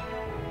do.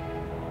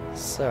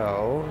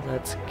 So,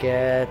 let's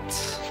get...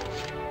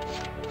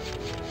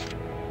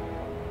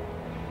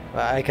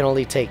 I can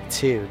only take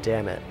 2,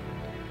 damn it.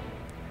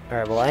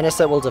 Alright, well,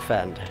 Anisette will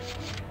defend.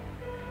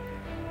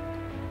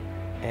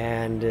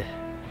 And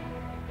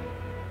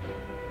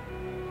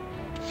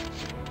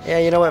Yeah,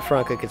 you know what?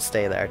 Franca could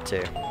stay there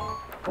too.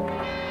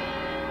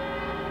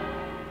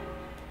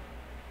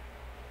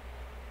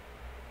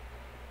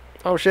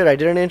 Oh shit, I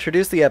didn't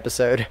introduce the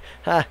episode.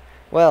 Ha!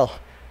 Well,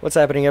 what's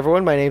happening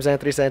everyone? My name's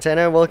Anthony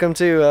Santana. Welcome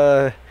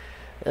to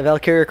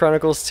Valkyria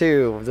Chronicles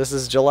II. This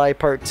is July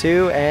Part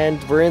 2,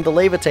 and we're in the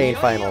Laevatein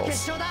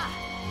finals.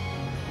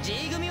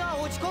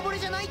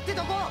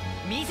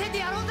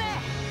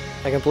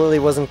 I completely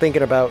wasn't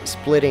thinking about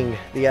splitting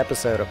the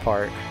episode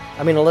apart.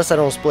 I mean, unless I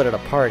don't split it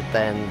apart,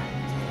 then...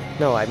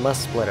 No, I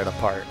must split it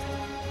apart.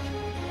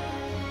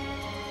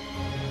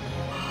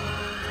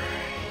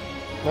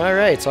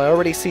 Alright, so I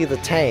already see the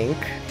tank.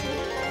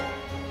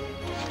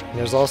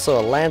 There's also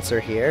a Lancer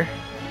here.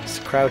 It's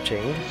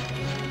crouching.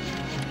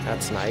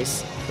 That's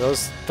nice.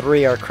 Those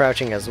three are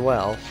crouching as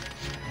well.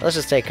 Let's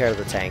just take care of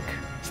the tank.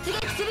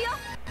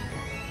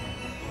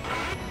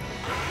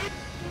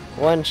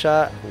 One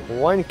shot,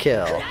 one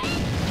kill.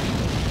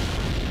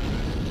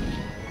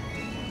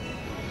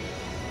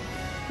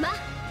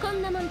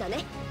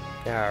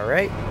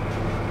 Alright.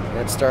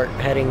 Let's start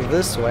heading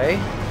this way.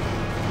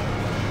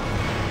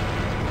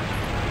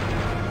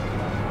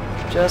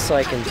 Just so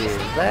I can do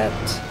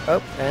that.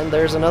 Oh, and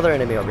there's another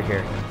enemy over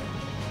here.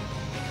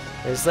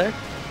 Is there?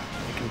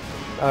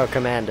 Oh,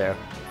 Commando.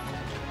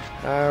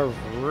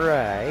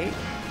 Alright.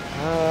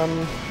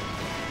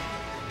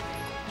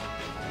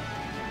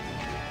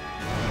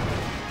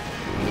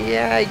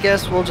 Yeah, I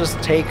guess we'll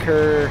just take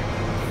her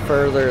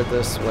further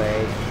this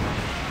way.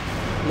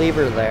 Leave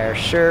her there.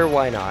 Sure,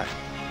 why not?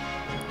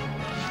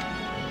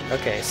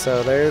 Okay,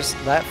 so there's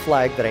that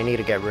flag that I need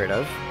to get rid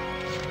of.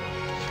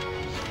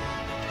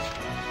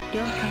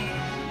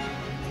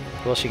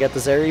 Will she get the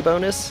Zeri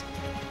bonus?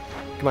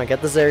 Come on,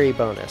 get the Zeri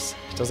bonus.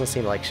 It doesn't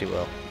seem like she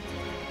will.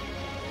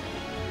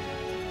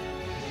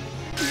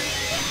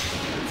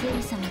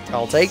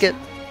 I'll take it.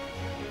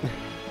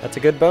 That's a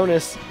good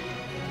bonus.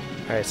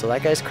 Alright, so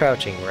that guy's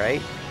crouching,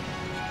 right?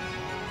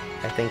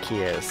 I think he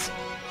is.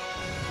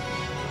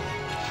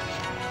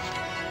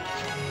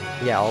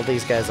 Yeah, all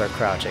these guys are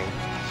crouching.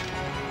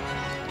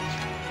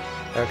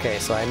 Okay,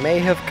 so I may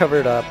have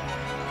covered up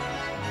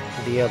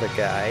the other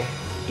guy.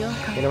 You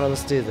know what,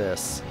 let's do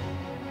this.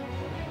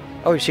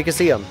 Oh, she can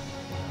see him.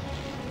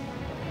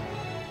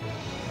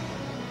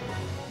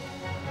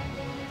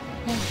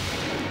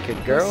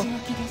 Good girl.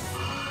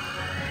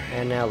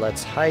 And now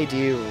let's hide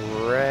you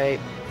right...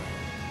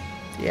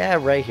 Yeah,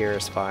 right here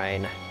is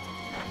fine.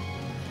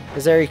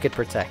 Because there he could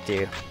protect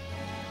you.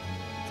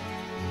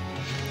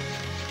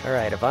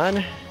 Alright,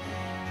 Yvonne.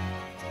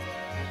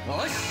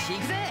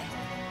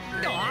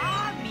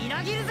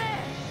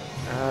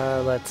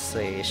 Let's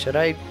see. Should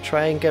I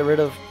try and get rid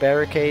of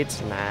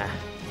barricades? Nah.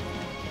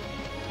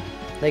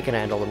 They can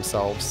handle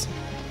themselves.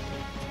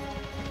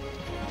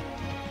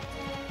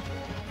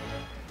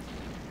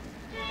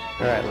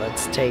 Alright,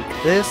 let's take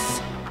this.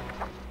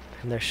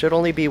 And there should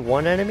only be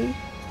one enemy?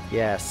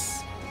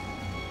 Yes.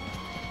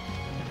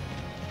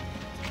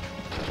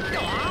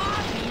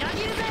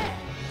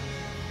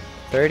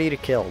 $30 to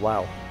kill,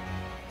 wow.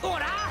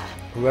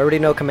 We already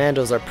know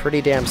commandos are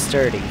pretty damn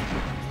sturdy.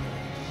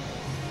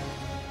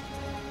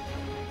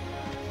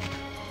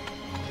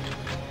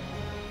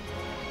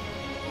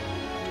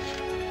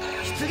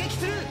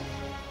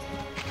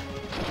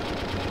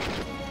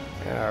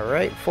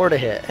 Alright, 4 to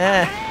hit.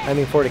 I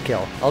mean 4 to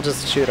kill. I'll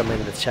just shoot him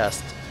in the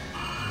chest.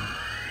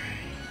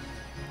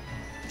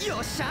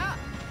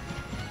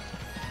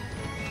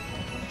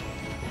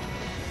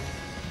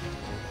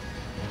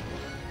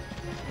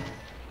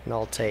 And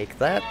I'll take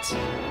that.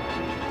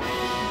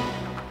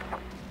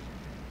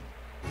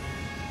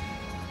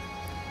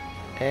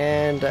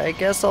 And I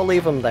guess I'll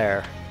leave him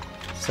there,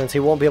 since he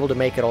won't be able to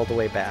make it all the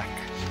way back.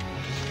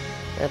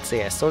 Let's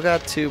see, I still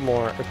got 3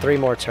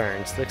 more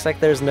turns. Looks like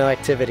there's no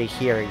activity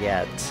here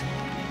yet.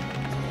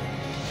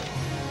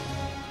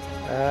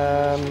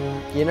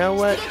 You know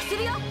what?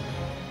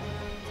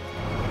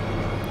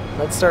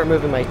 Let's start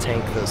moving my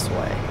tank this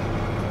way.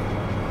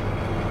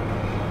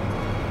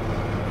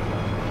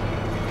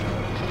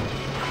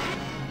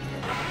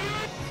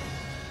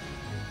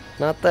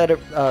 Not that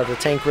the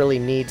tank really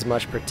needs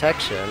much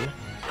protection.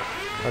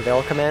 Are they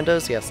all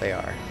commandos? Yes, they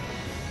are.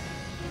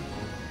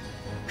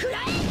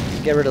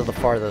 Get rid of the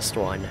farthest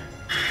one.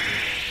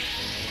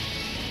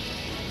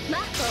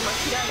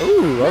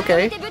 Ooh,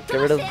 okay. Get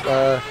rid of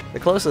the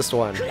closest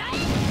one.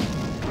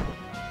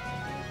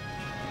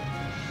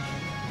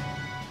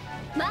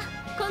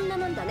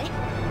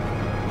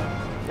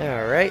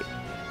 Alright.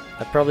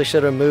 I probably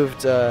should have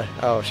moved,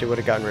 oh, she would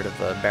have gotten rid of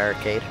the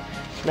barricade.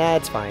 Nah,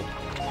 it's fine.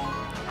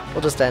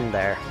 We'll just end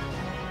there.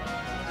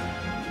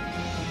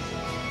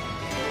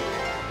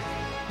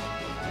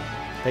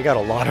 They got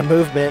a lot of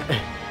movement.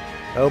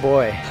 Oh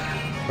boy.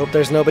 Hope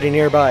there's nobody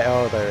nearby.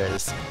 Oh, there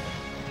is.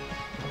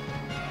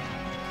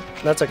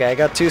 That's okay, I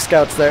got 2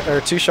 scouts there,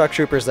 or 2 shock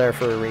troopers there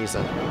for a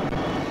reason.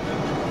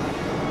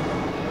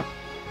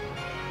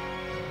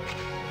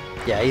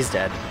 Yeah, he's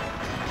dead.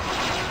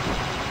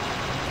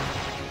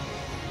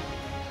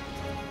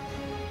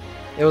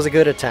 It was a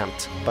good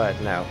attempt, but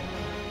no.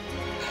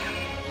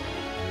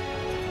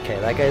 Okay,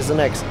 that guy's the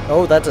next.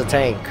 Oh, that's a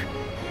tank.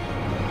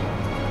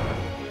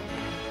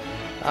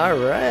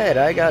 Alright,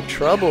 I got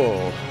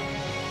trouble.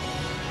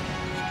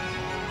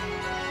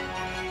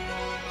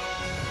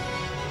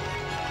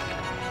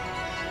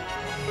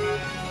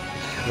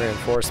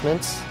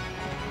 Reinforcements.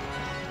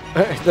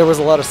 There was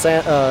a lot of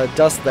sand,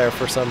 dust there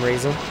for some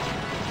reason.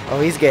 Oh,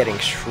 he's getting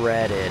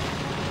shredded.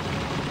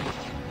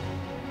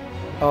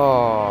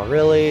 Oh,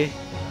 really?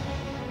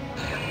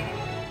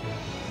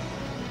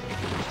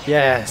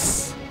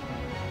 Yes.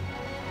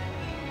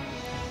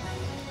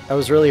 I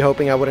was really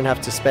hoping I wouldn't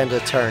have to spend a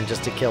turn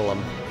just to kill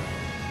him.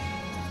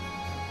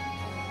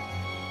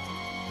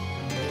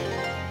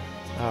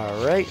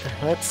 Alright,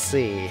 let's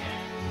see.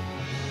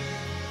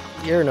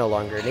 You're no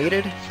longer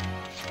needed.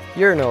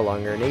 You're no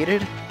longer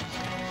needed.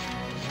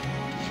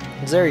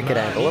 Zeri could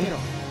handle him.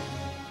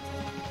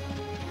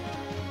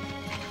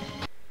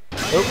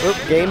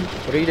 Oh, game.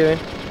 What are you doing?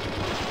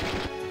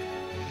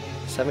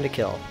 7 to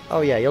kill.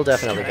 Oh yeah, you'll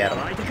definitely get him.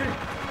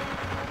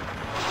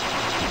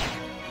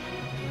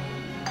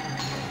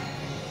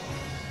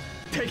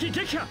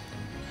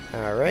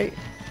 Alright,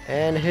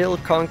 and he'll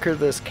conquer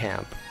this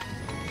camp.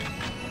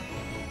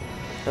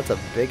 That's a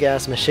big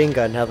ass machine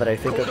gun now that I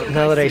think of it,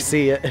 now that I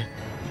see it.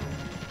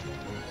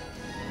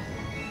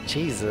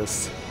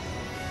 Jesus.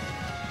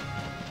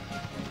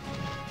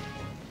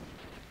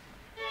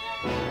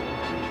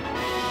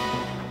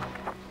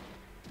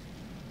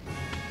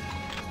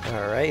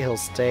 Alright, he'll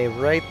stay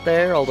right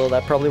there, although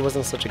that probably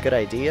wasn't such a good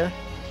idea.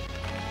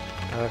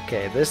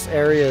 Okay, this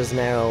area is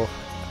now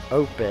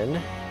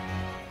open.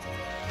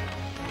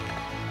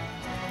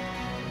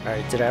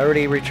 Alright, did I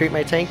already retreat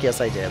my tank? Yes,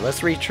 I did.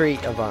 Let's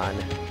retreat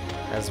Yvonne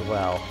as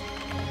well.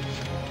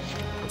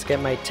 Let's get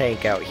my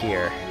tank out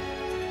here.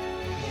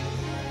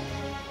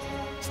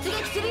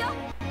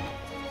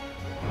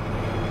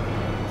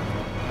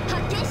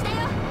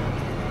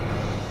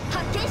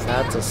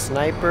 That's a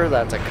sniper,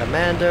 that's a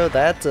commando,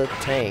 that's a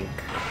tank.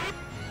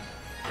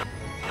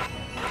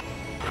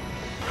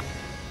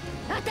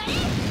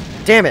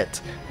 Damn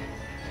it!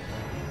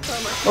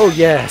 Oh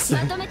yes!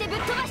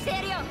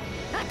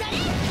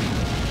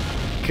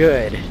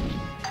 Good.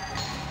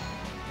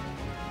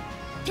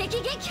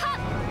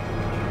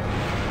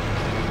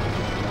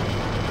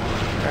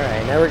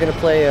 Alright, now we're gonna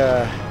play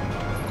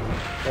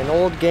an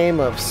old game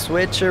of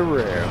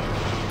switcheroo.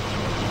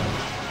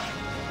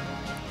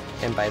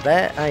 And by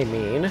that I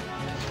mean,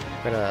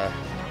 I'm gonna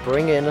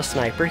bring in a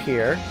sniper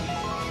here,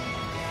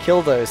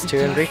 kill those two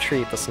and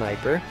retreat the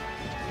sniper.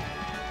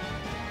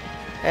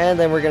 And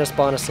then we're gonna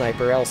spawn a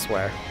sniper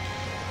elsewhere.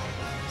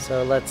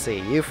 So let's see,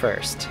 you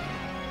first.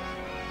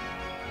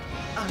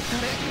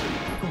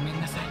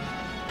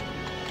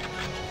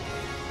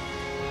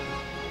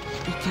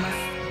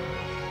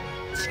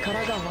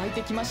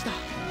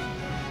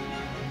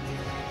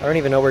 I don't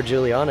even know where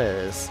Juliana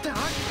is.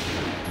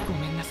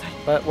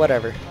 But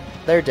whatever.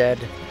 They're dead.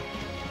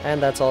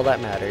 And that's all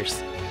that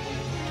matters.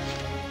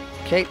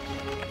 Okay.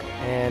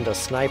 And a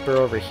sniper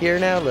over here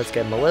now. Let's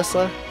get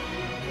Melissa.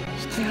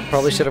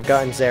 Probably should have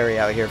gotten Zeri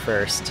out here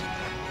first.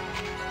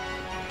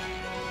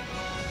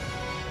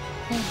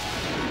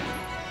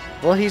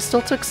 Well, he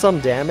still took some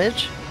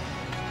damage.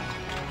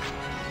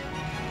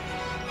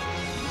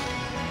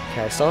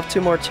 Okay, I still have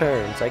 2 more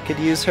turns. I could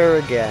use her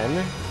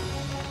again.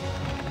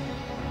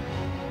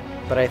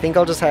 But I think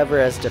I'll just have her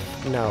as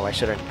no, I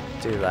shouldn't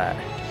do that.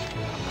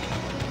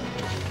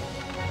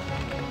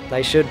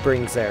 I should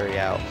bring Zeri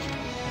out.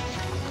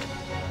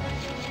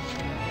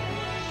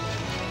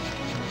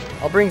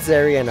 I'll bring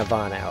Zeri and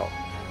Yvonne out.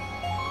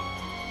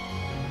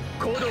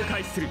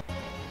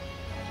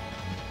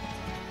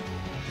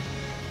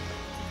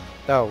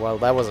 Oh, well,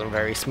 that wasn't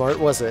very smart,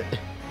 was it?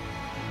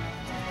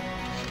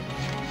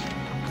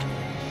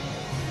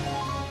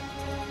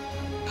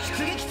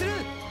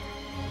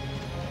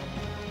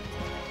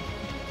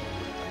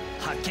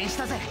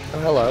 Oh,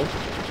 hello.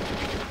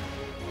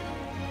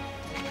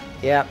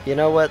 Yeah, you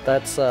know what?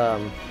 That's,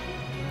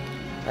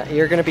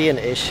 you're gonna be an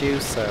issue,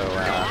 so,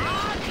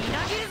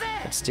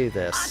 let's do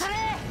this.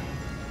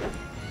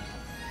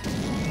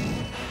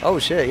 Oh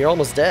shit, you're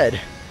almost dead.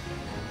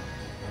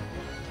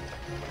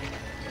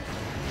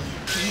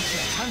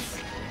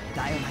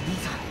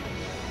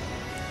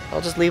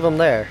 I'll just leave him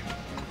there.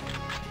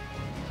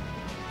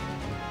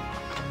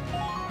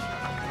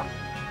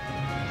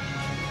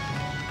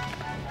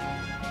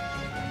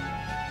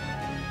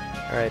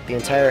 Alright, the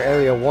entire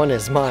Area 1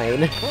 is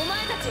mine.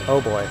 Oh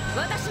boy.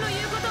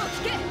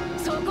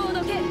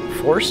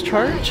 Force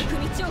charge?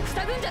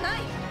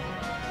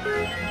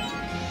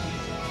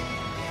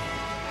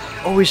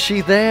 Oh, is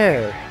she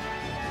there?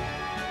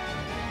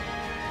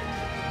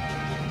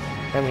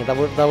 I mean, that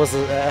was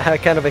I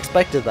kind of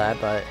expected that,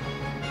 but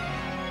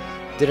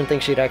didn't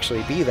think she'd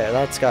actually be there.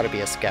 That's gotta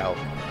be a scout.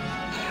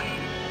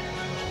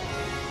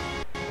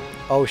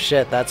 Oh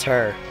shit, that's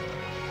her.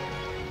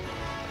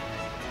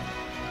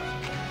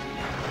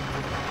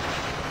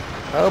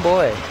 Oh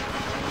boy.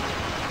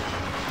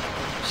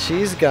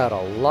 She's got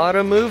a lot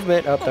of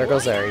movement. Oh, there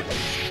goes Zeri.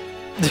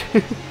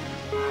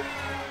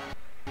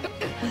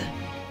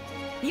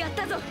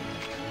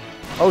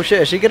 Oh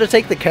shit, is she gonna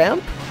take the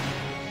camp?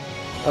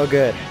 Oh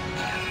good.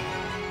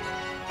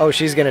 Oh,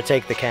 she's gonna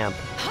take the camp.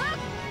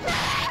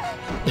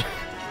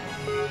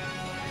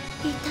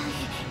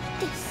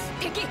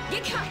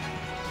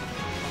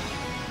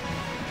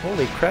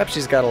 Holy crap,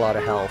 she's got a lot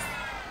of health.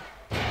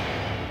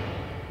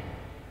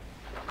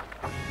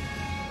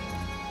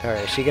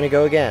 Alright, is she gonna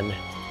go again?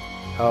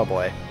 Oh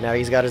boy, now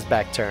he's got his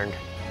back turned.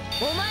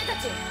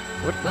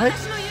 What?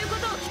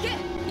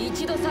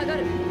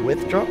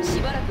 Withdraw?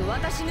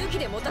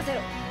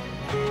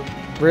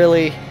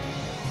 Really?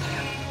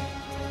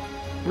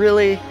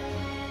 Really?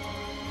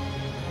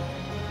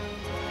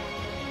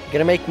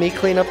 Gonna make me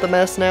clean up the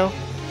mess now?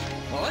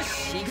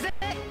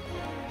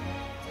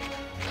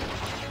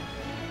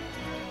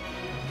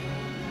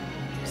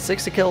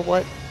 Six to kill,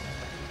 what?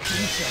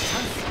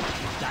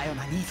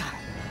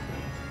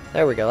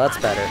 There we go, that's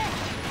better.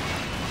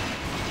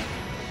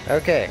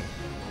 Okay.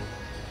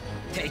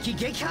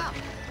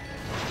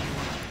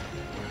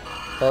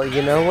 Well,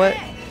 you know what?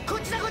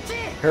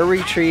 Her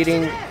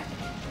retreating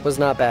was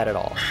not bad at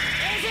all.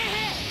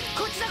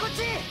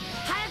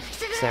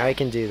 So now I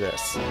can do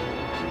this.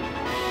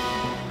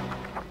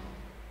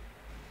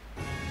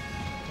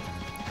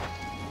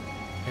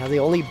 Now the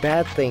only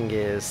bad thing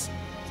is...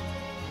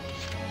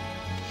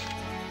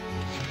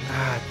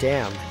 Ah,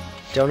 damn.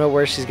 Don't know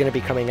where she's gonna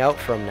be coming out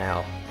from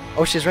now.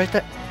 Oh, she's right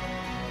there.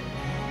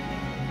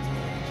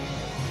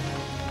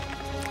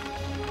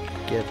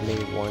 Give me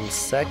 1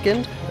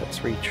 second.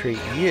 Let's retreat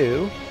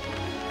you.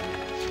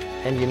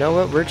 And you know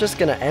what? We're just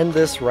gonna end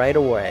this right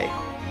away.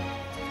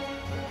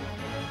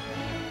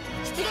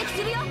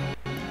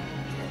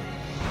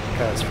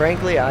 Because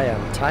frankly, I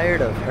am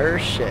tired of her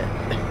shit.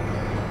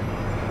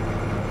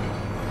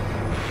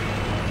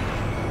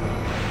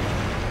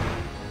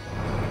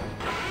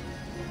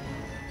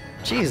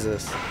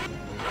 Jesus.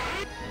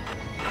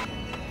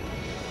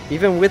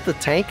 Even with the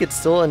tank, it's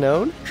still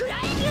unknown?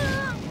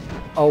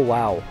 Oh,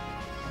 wow.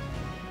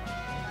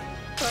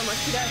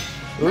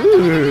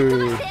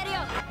 Ooh.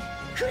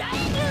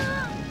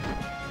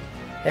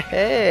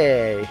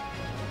 Hey.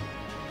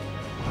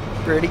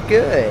 Pretty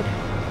good.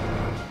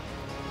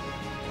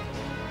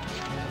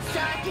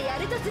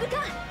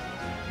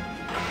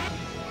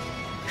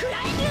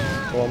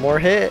 One more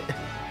hit.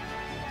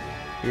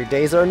 Your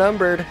days are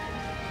numbered.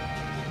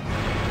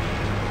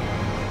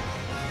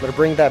 I'm gonna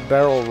bring that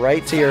barrel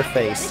right to your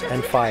face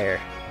and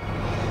fire.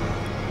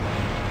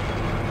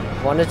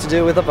 Wanted to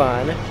do it with a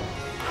Van,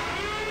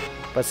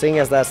 but seeing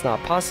as that's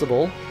not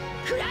possible,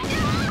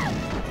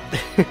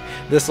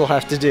 this will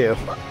have to do.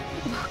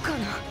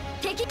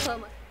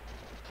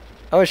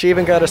 Oh, she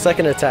even got a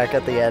second attack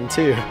at the end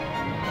too.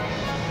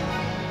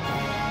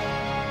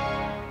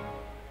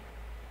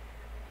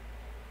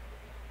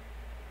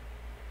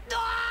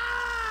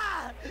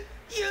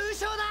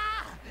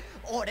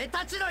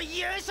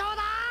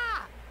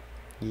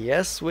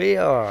 Yes, we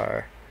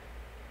are.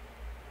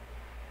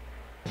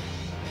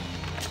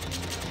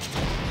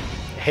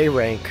 Hey,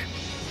 rank.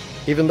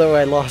 Even though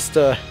I lost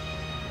two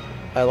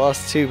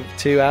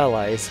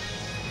allies.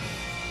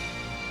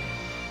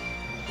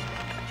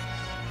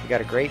 We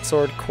got a great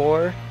sword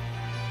core,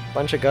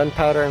 bunch of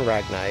gunpowder and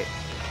ragnite.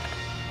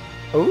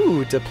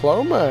 Ooh,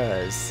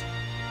 diplomas.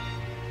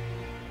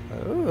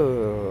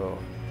 Ooh,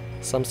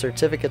 some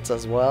certificates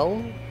as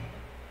well.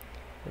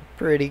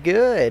 Pretty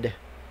good.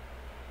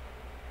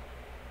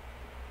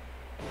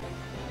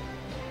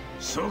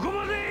 そこ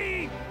ま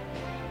で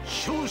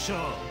勝者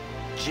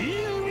G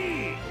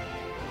組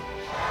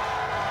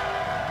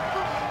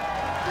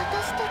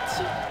私た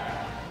ち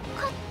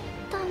勝っ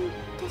たん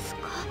です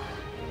か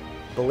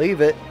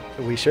Believe it,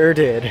 we sure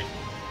did. よ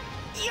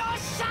っ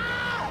しゃ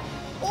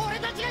ー俺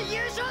たちが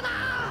優勝だ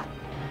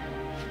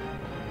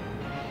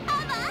ア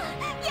バ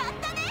やっ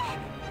たね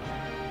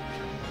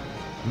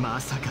ま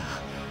さか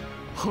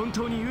本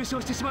当に優勝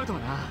してしまうとは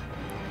な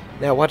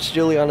Now watch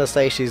Juliana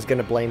say she's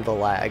gonna blame the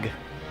lag.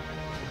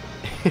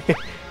 最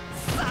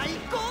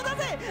高だ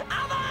ぜ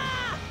アバ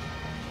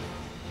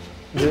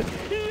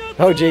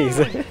Oh jeez.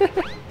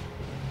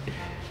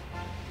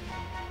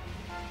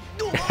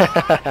 お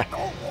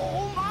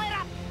前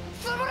ら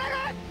潰れ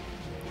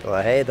る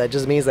Well, hey, that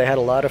just means they had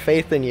a lot of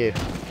faith in you,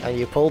 and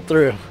you pulled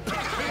through.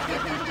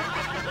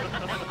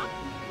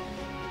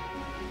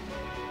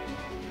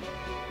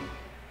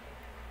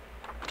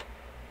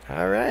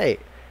 Alright.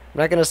 I'm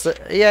not gonna say...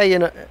 Yeah, you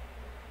know...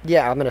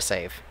 Yeah, I'm gonna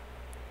save.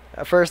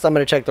 First, I'm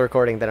gonna check the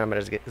recording, then I'm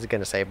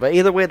gonna save. But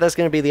either way, that's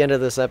gonna be the end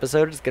of this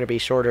episode. It's gonna be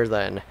shorter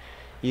than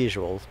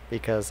usual,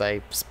 because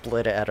I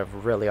split it at a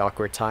really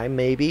awkward time,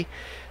 maybe.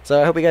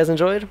 So I hope you guys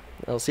enjoyed.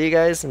 I'll see you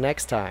guys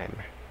next time.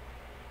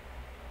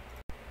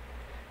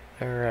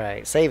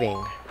 Alright,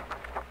 saving.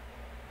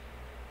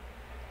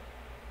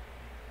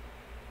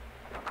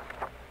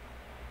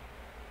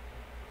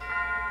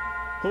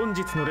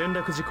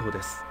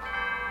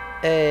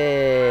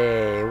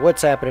 Hey,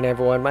 what's happening,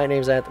 everyone? My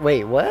name's Anthony.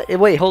 Wait, what?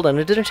 Wait, hold on.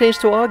 It didn't change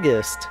to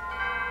August.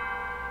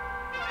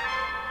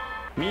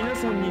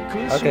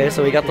 Okay,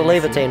 so we got the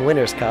Laevatein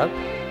Winners' Cup.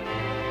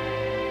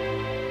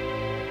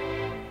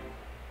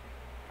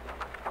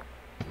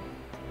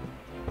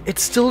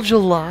 It's still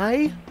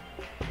July?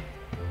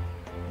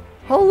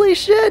 Holy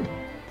shit!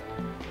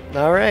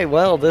 Alright,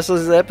 well, this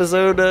is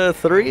episode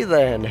 3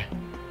 then.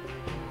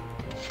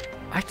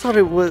 I thought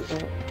it was...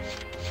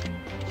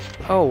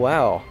 Oh,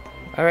 wow.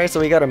 Alright, so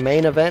we got a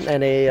main event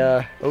and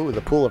a... Oh,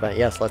 the pool event.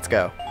 Yes, let's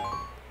go.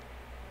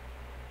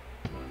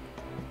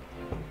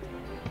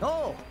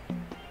 Oh.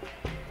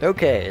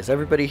 Okay, is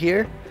everybody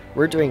here?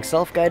 We're doing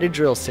self-guided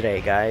drills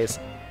today, guys.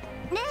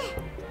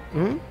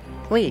 Hmm?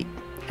 Wait,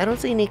 I don't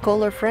see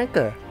Nicole or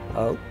Franca.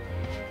 Oh?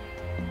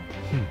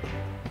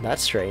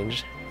 That's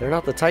strange. They're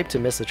not the type to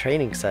miss a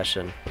training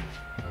session.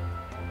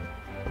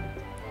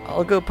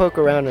 I'll go poke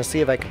around and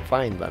see if I can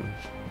find them.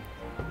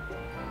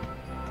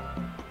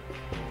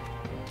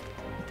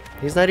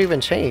 He's not even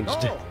changed.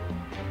 Oh.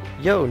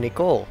 Yo,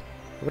 Nicole.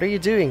 What are you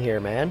doing here,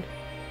 man?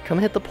 Come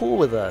hit the pool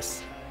with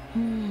us.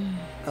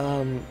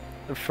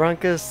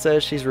 Franca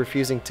says she's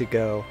refusing to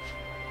go.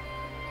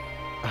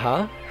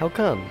 Huh? How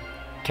come?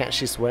 Can't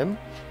she swim?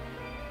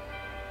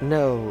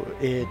 No,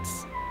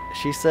 it's...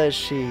 She says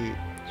she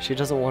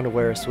doesn't want to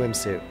wear a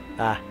swimsuit.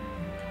 Ah.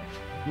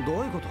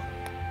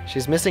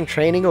 She's missing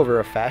training over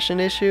a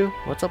fashion issue?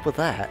 What's up with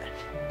that?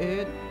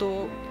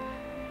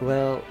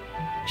 Well,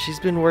 she's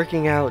been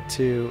working out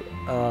to,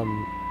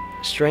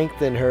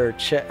 strengthen her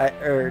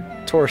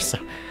torso.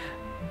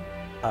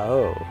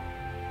 Oh.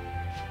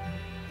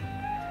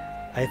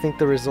 I think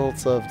the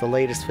results of the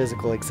latest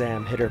physical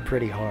exam hit her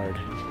pretty hard.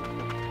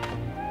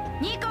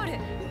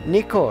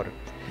 Nicole!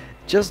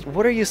 Just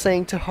what are you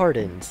saying to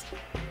Hardens?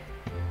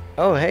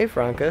 Oh, hey,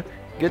 Franca.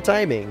 Good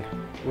timing.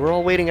 We're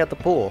all waiting at the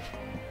pool.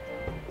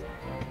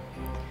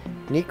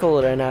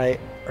 Nicole and I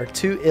are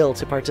too ill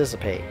to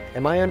participate.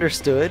 Am I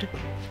understood?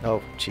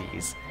 Oh,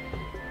 jeez.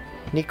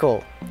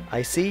 Nicole,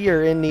 I see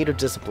you're in need of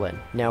discipline.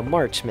 Now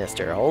march,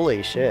 mister.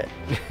 Holy shit.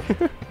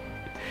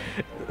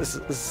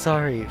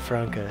 Sorry,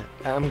 Franca.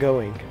 I'm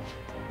going.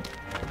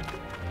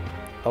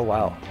 Oh,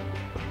 wow.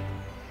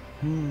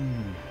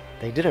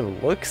 They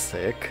didn't look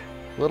sick.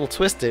 A little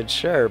twisted,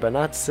 sure, but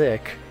not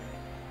sick.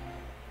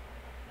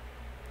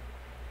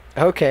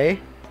 Okay,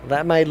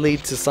 that might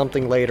lead to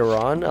something later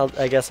on.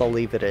 I guess I'll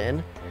leave it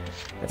in.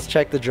 Let's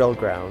check the drill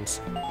grounds.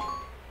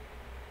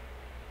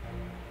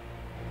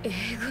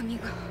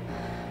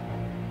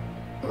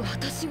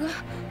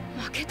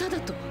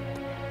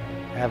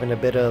 Having a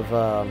bit of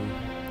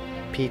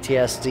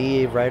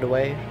PTSD right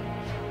away.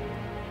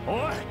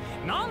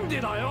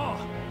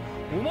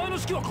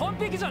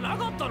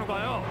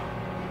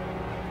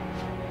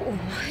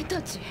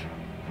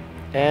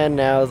 And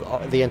now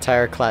the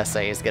entire Class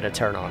A is gonna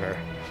turn on her.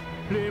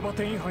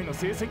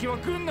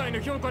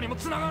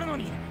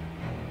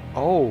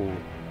 Oh,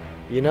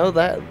 you know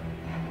that...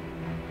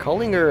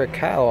 Calling her a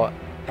cow,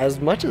 as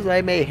much as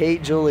I may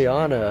hate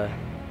Juliana,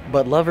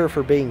 but love her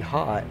for being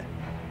hot,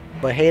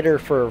 but hate her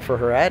for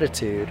her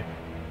attitude,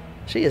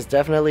 she is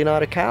definitely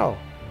not a cow.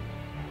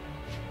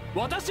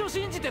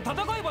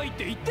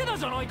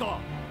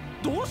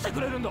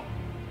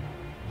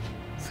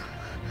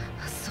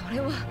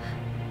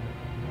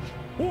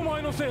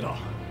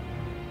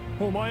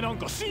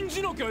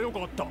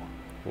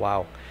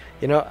 Wow.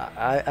 You know,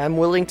 I'm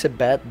willing to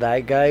bet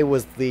that guy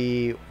was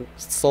the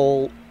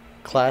sole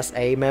Class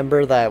A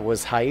member that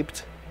was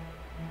hyped.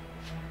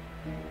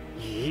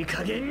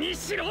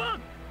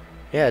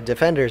 Yeah,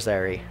 Defender's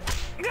Airy.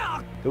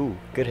 Ooh,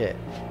 good hit.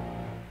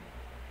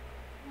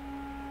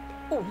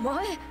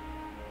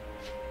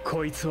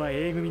 こいつは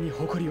A 組に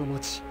誇りを持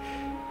ち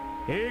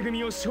A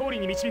組を勝利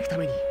に導くた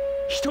めに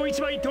人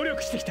一倍努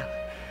力してきた。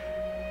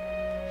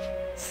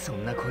そ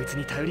んなこいつ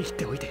に頼り切っ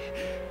ておいて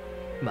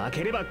負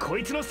ければこ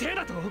いつのせい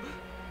だと。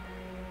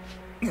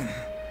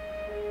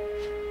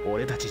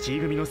俺たち G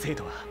組の生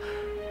徒は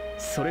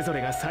それぞ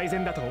れが最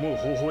善だと思う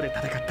方法で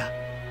戦った。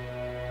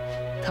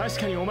確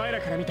かにお前ら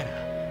から見たら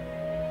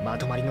ま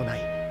とまりのな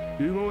い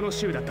羽毛の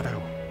衆だっただろ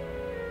う。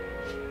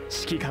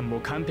指揮官も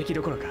完璧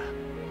どころか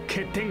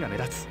欠点が目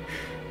立つ。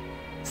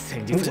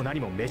戦術も何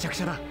もめちゃく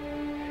ちゃだ。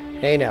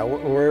Hey now,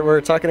 we're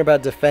talking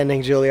about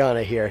defending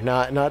Juliana here,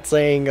 not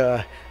saying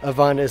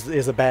Yvonne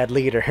is a bad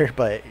leader,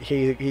 but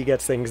he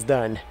gets things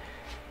done.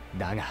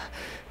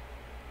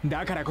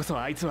 だからこそ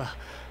あいつは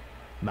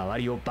周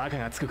りをバカ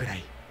がつくくら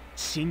い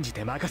信じ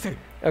て任せる。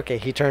Okay,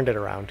 he turned it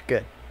around.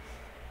 Good.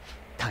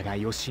 互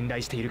いを信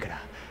頼しているか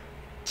ら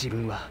自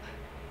分が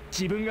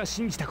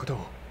信じたこと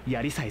を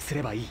やりさえす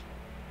ればいい。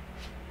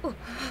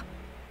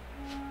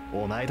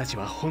お前たち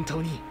は本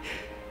当に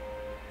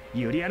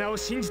ユリアナを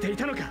信じてい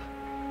たのか。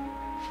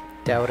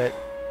Doubt it.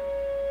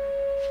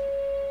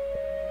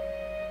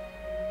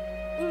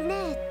 ね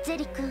えゼ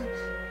リ君、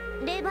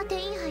レーバテ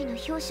イン杯の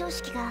表彰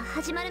式が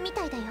始まるみ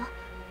たいだよ。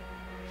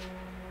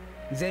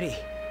ゼリー、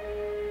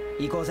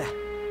行こうぜ。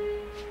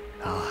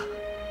あ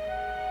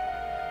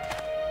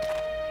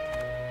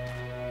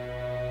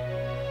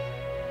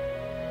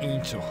あ。委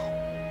員長、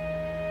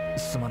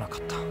すまなか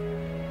った。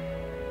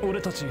俺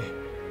たち。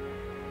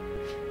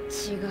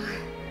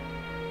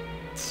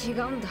違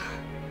うんだ。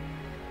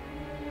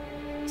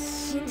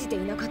信じて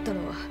いなかった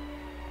のは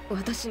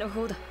私の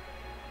方だ。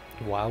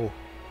Wow.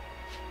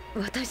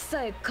 私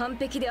さえ完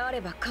璧であ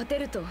れば勝て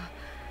ると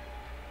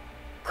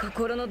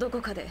心のど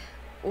こかで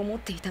思っ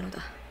ていたのだ。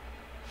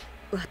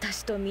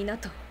私と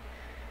港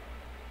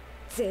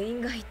全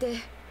員がいて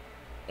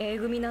A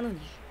組なのに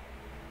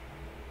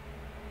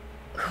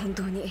本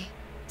当に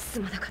す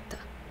まなかった。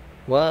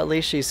 Well, at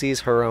least she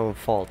sees her own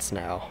faults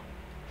now.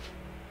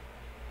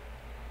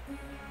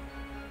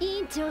 委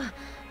員長、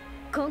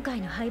今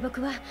回の敗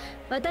北は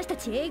私た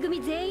ち A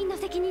組全員の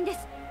責任で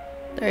す。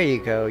 There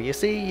you go. You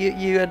see,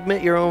 you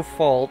admit your own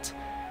fault,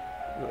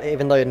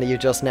 even though you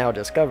just now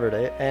discovered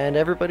it, and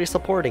everybody's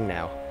supporting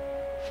now.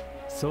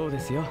 そうで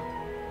すよ。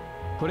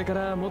これか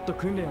らもっと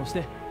訓練をし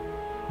て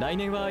来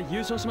年は優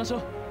勝しましょ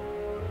う。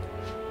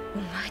お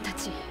前た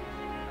ち、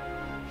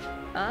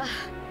ああ、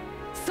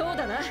そう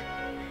だな。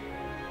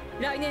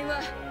来年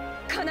は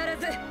必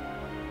ず。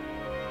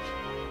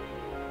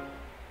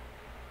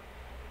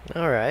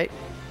 Alright.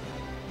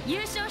 優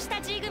勝した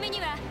G 組に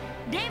は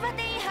レーバ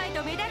テイン杯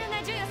とメダルが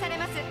授与され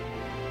ます。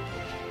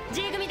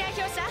 G 組代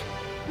表者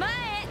前へ。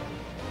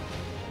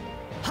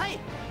はい。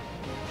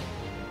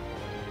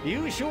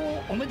優勝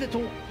おめでと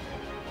う。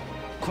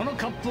この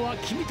カップは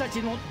君たち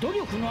の努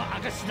力の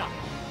証だ。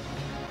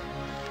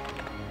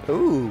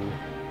 Ooh.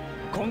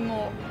 今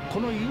後こ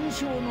の優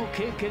勝の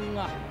経験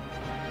が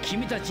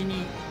君たち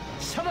に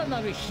さら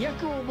なる飛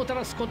躍をもた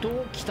らすこと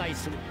を期待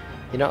する。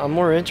 You know, I'm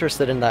more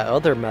interested in that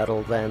other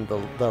medal than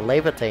the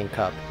Laevatein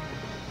Cup.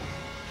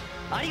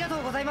 ありがと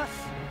うございま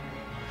す。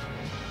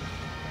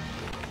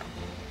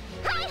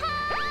はい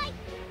はい、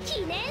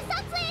記念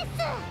撮影っす。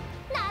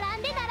並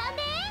んで並ん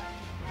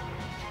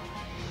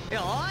で。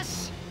よー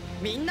し、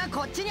みんな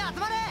こっちに集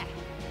まれ。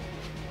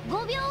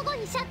5秒後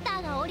にシャッタ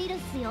ーが降りるっ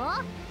すよ。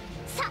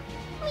さ、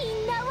み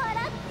んな笑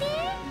って。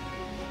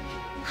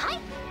はい、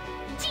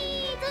チー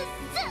ズっ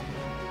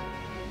す。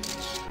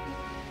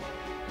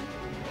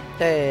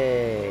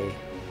 Hey,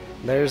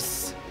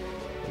 it's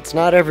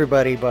not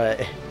everybody,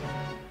 but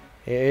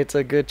it's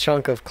a good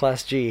chunk of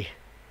Class G.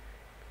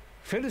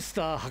 フェルス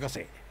ター博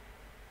士、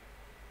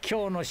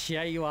今日の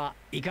試合は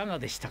いかが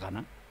でしたか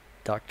な？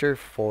 Dr.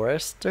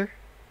 Forrester?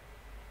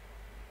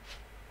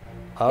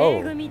 A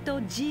Oh. 組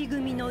と G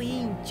組の委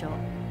員長、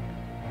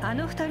あ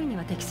の二人に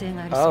は適性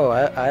がありそう。 Oh,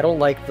 I don't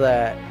like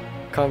that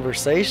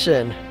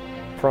conversation.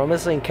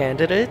 Promising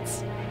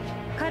candidates?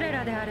 彼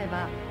らであれ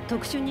ば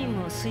特殊任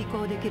務を遂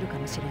行できるか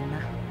もしれんな。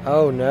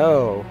 Oh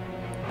no.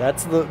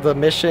 That's the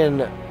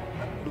mission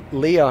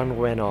Leon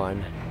went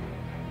on.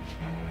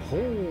 ほ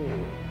う、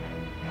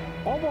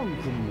アバン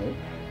君も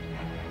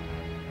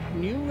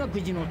入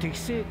学時の適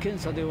性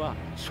検査では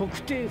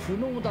測定不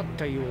能だっ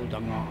たようだ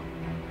が、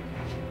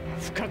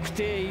不確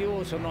定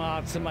要素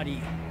の集ま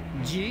り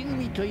G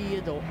組とい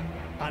えど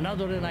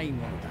侮れない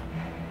ものだ。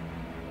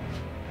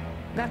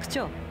学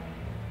長、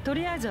と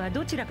りあえずは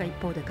どちらか一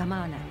方で構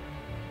わない。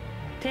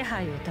手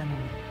配を頼む。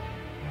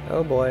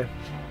 Oh boy.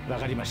 わ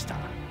かりました。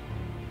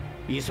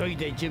急い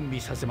で準備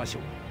させましょ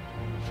う。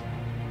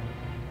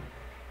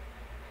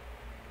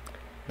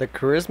 The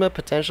charisma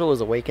potential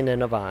was awakened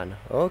in Yvonne.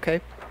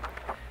 Okay.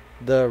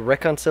 The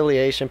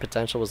reconciliation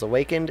potential was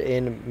awakened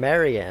in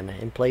Marianne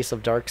in place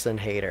of Darkson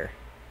Hater.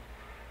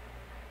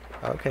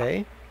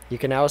 Okay. You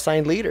can now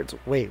assign leaders.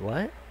 Wait,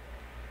 what?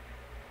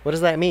 What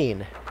does that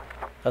mean?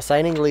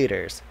 Assigning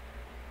leaders.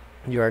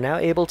 You are now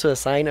able to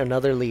assign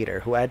another leader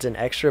who adds an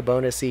extra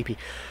bonus CP.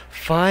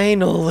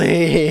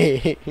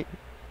 Finally!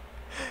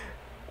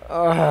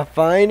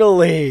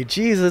 Finally!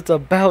 Jeez, it's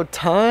about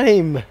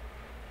time!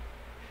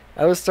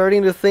 I was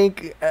starting to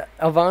think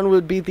Yvonne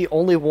would be the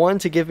only one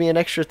to give me an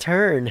extra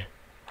turn.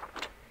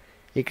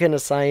 You can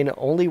assign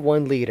only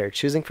one leader,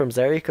 choosing from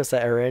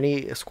Zerikosa or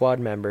any squad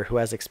member who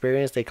has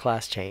experienced a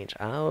class change.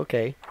 Ah,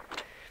 okay.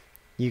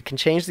 You can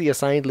change the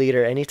assigned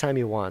leader anytime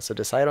you want, so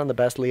decide on the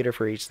best leader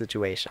for each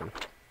situation.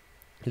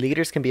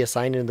 Leaders can be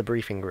assigned in the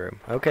briefing room.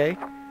 Okay.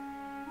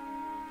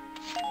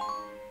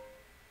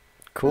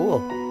 Cool.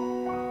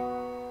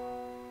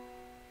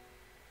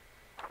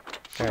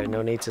 Alright,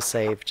 no need to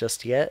save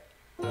just yet.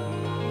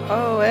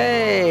 Oh,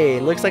 hey!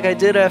 Looks like I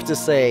did have to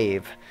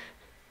save.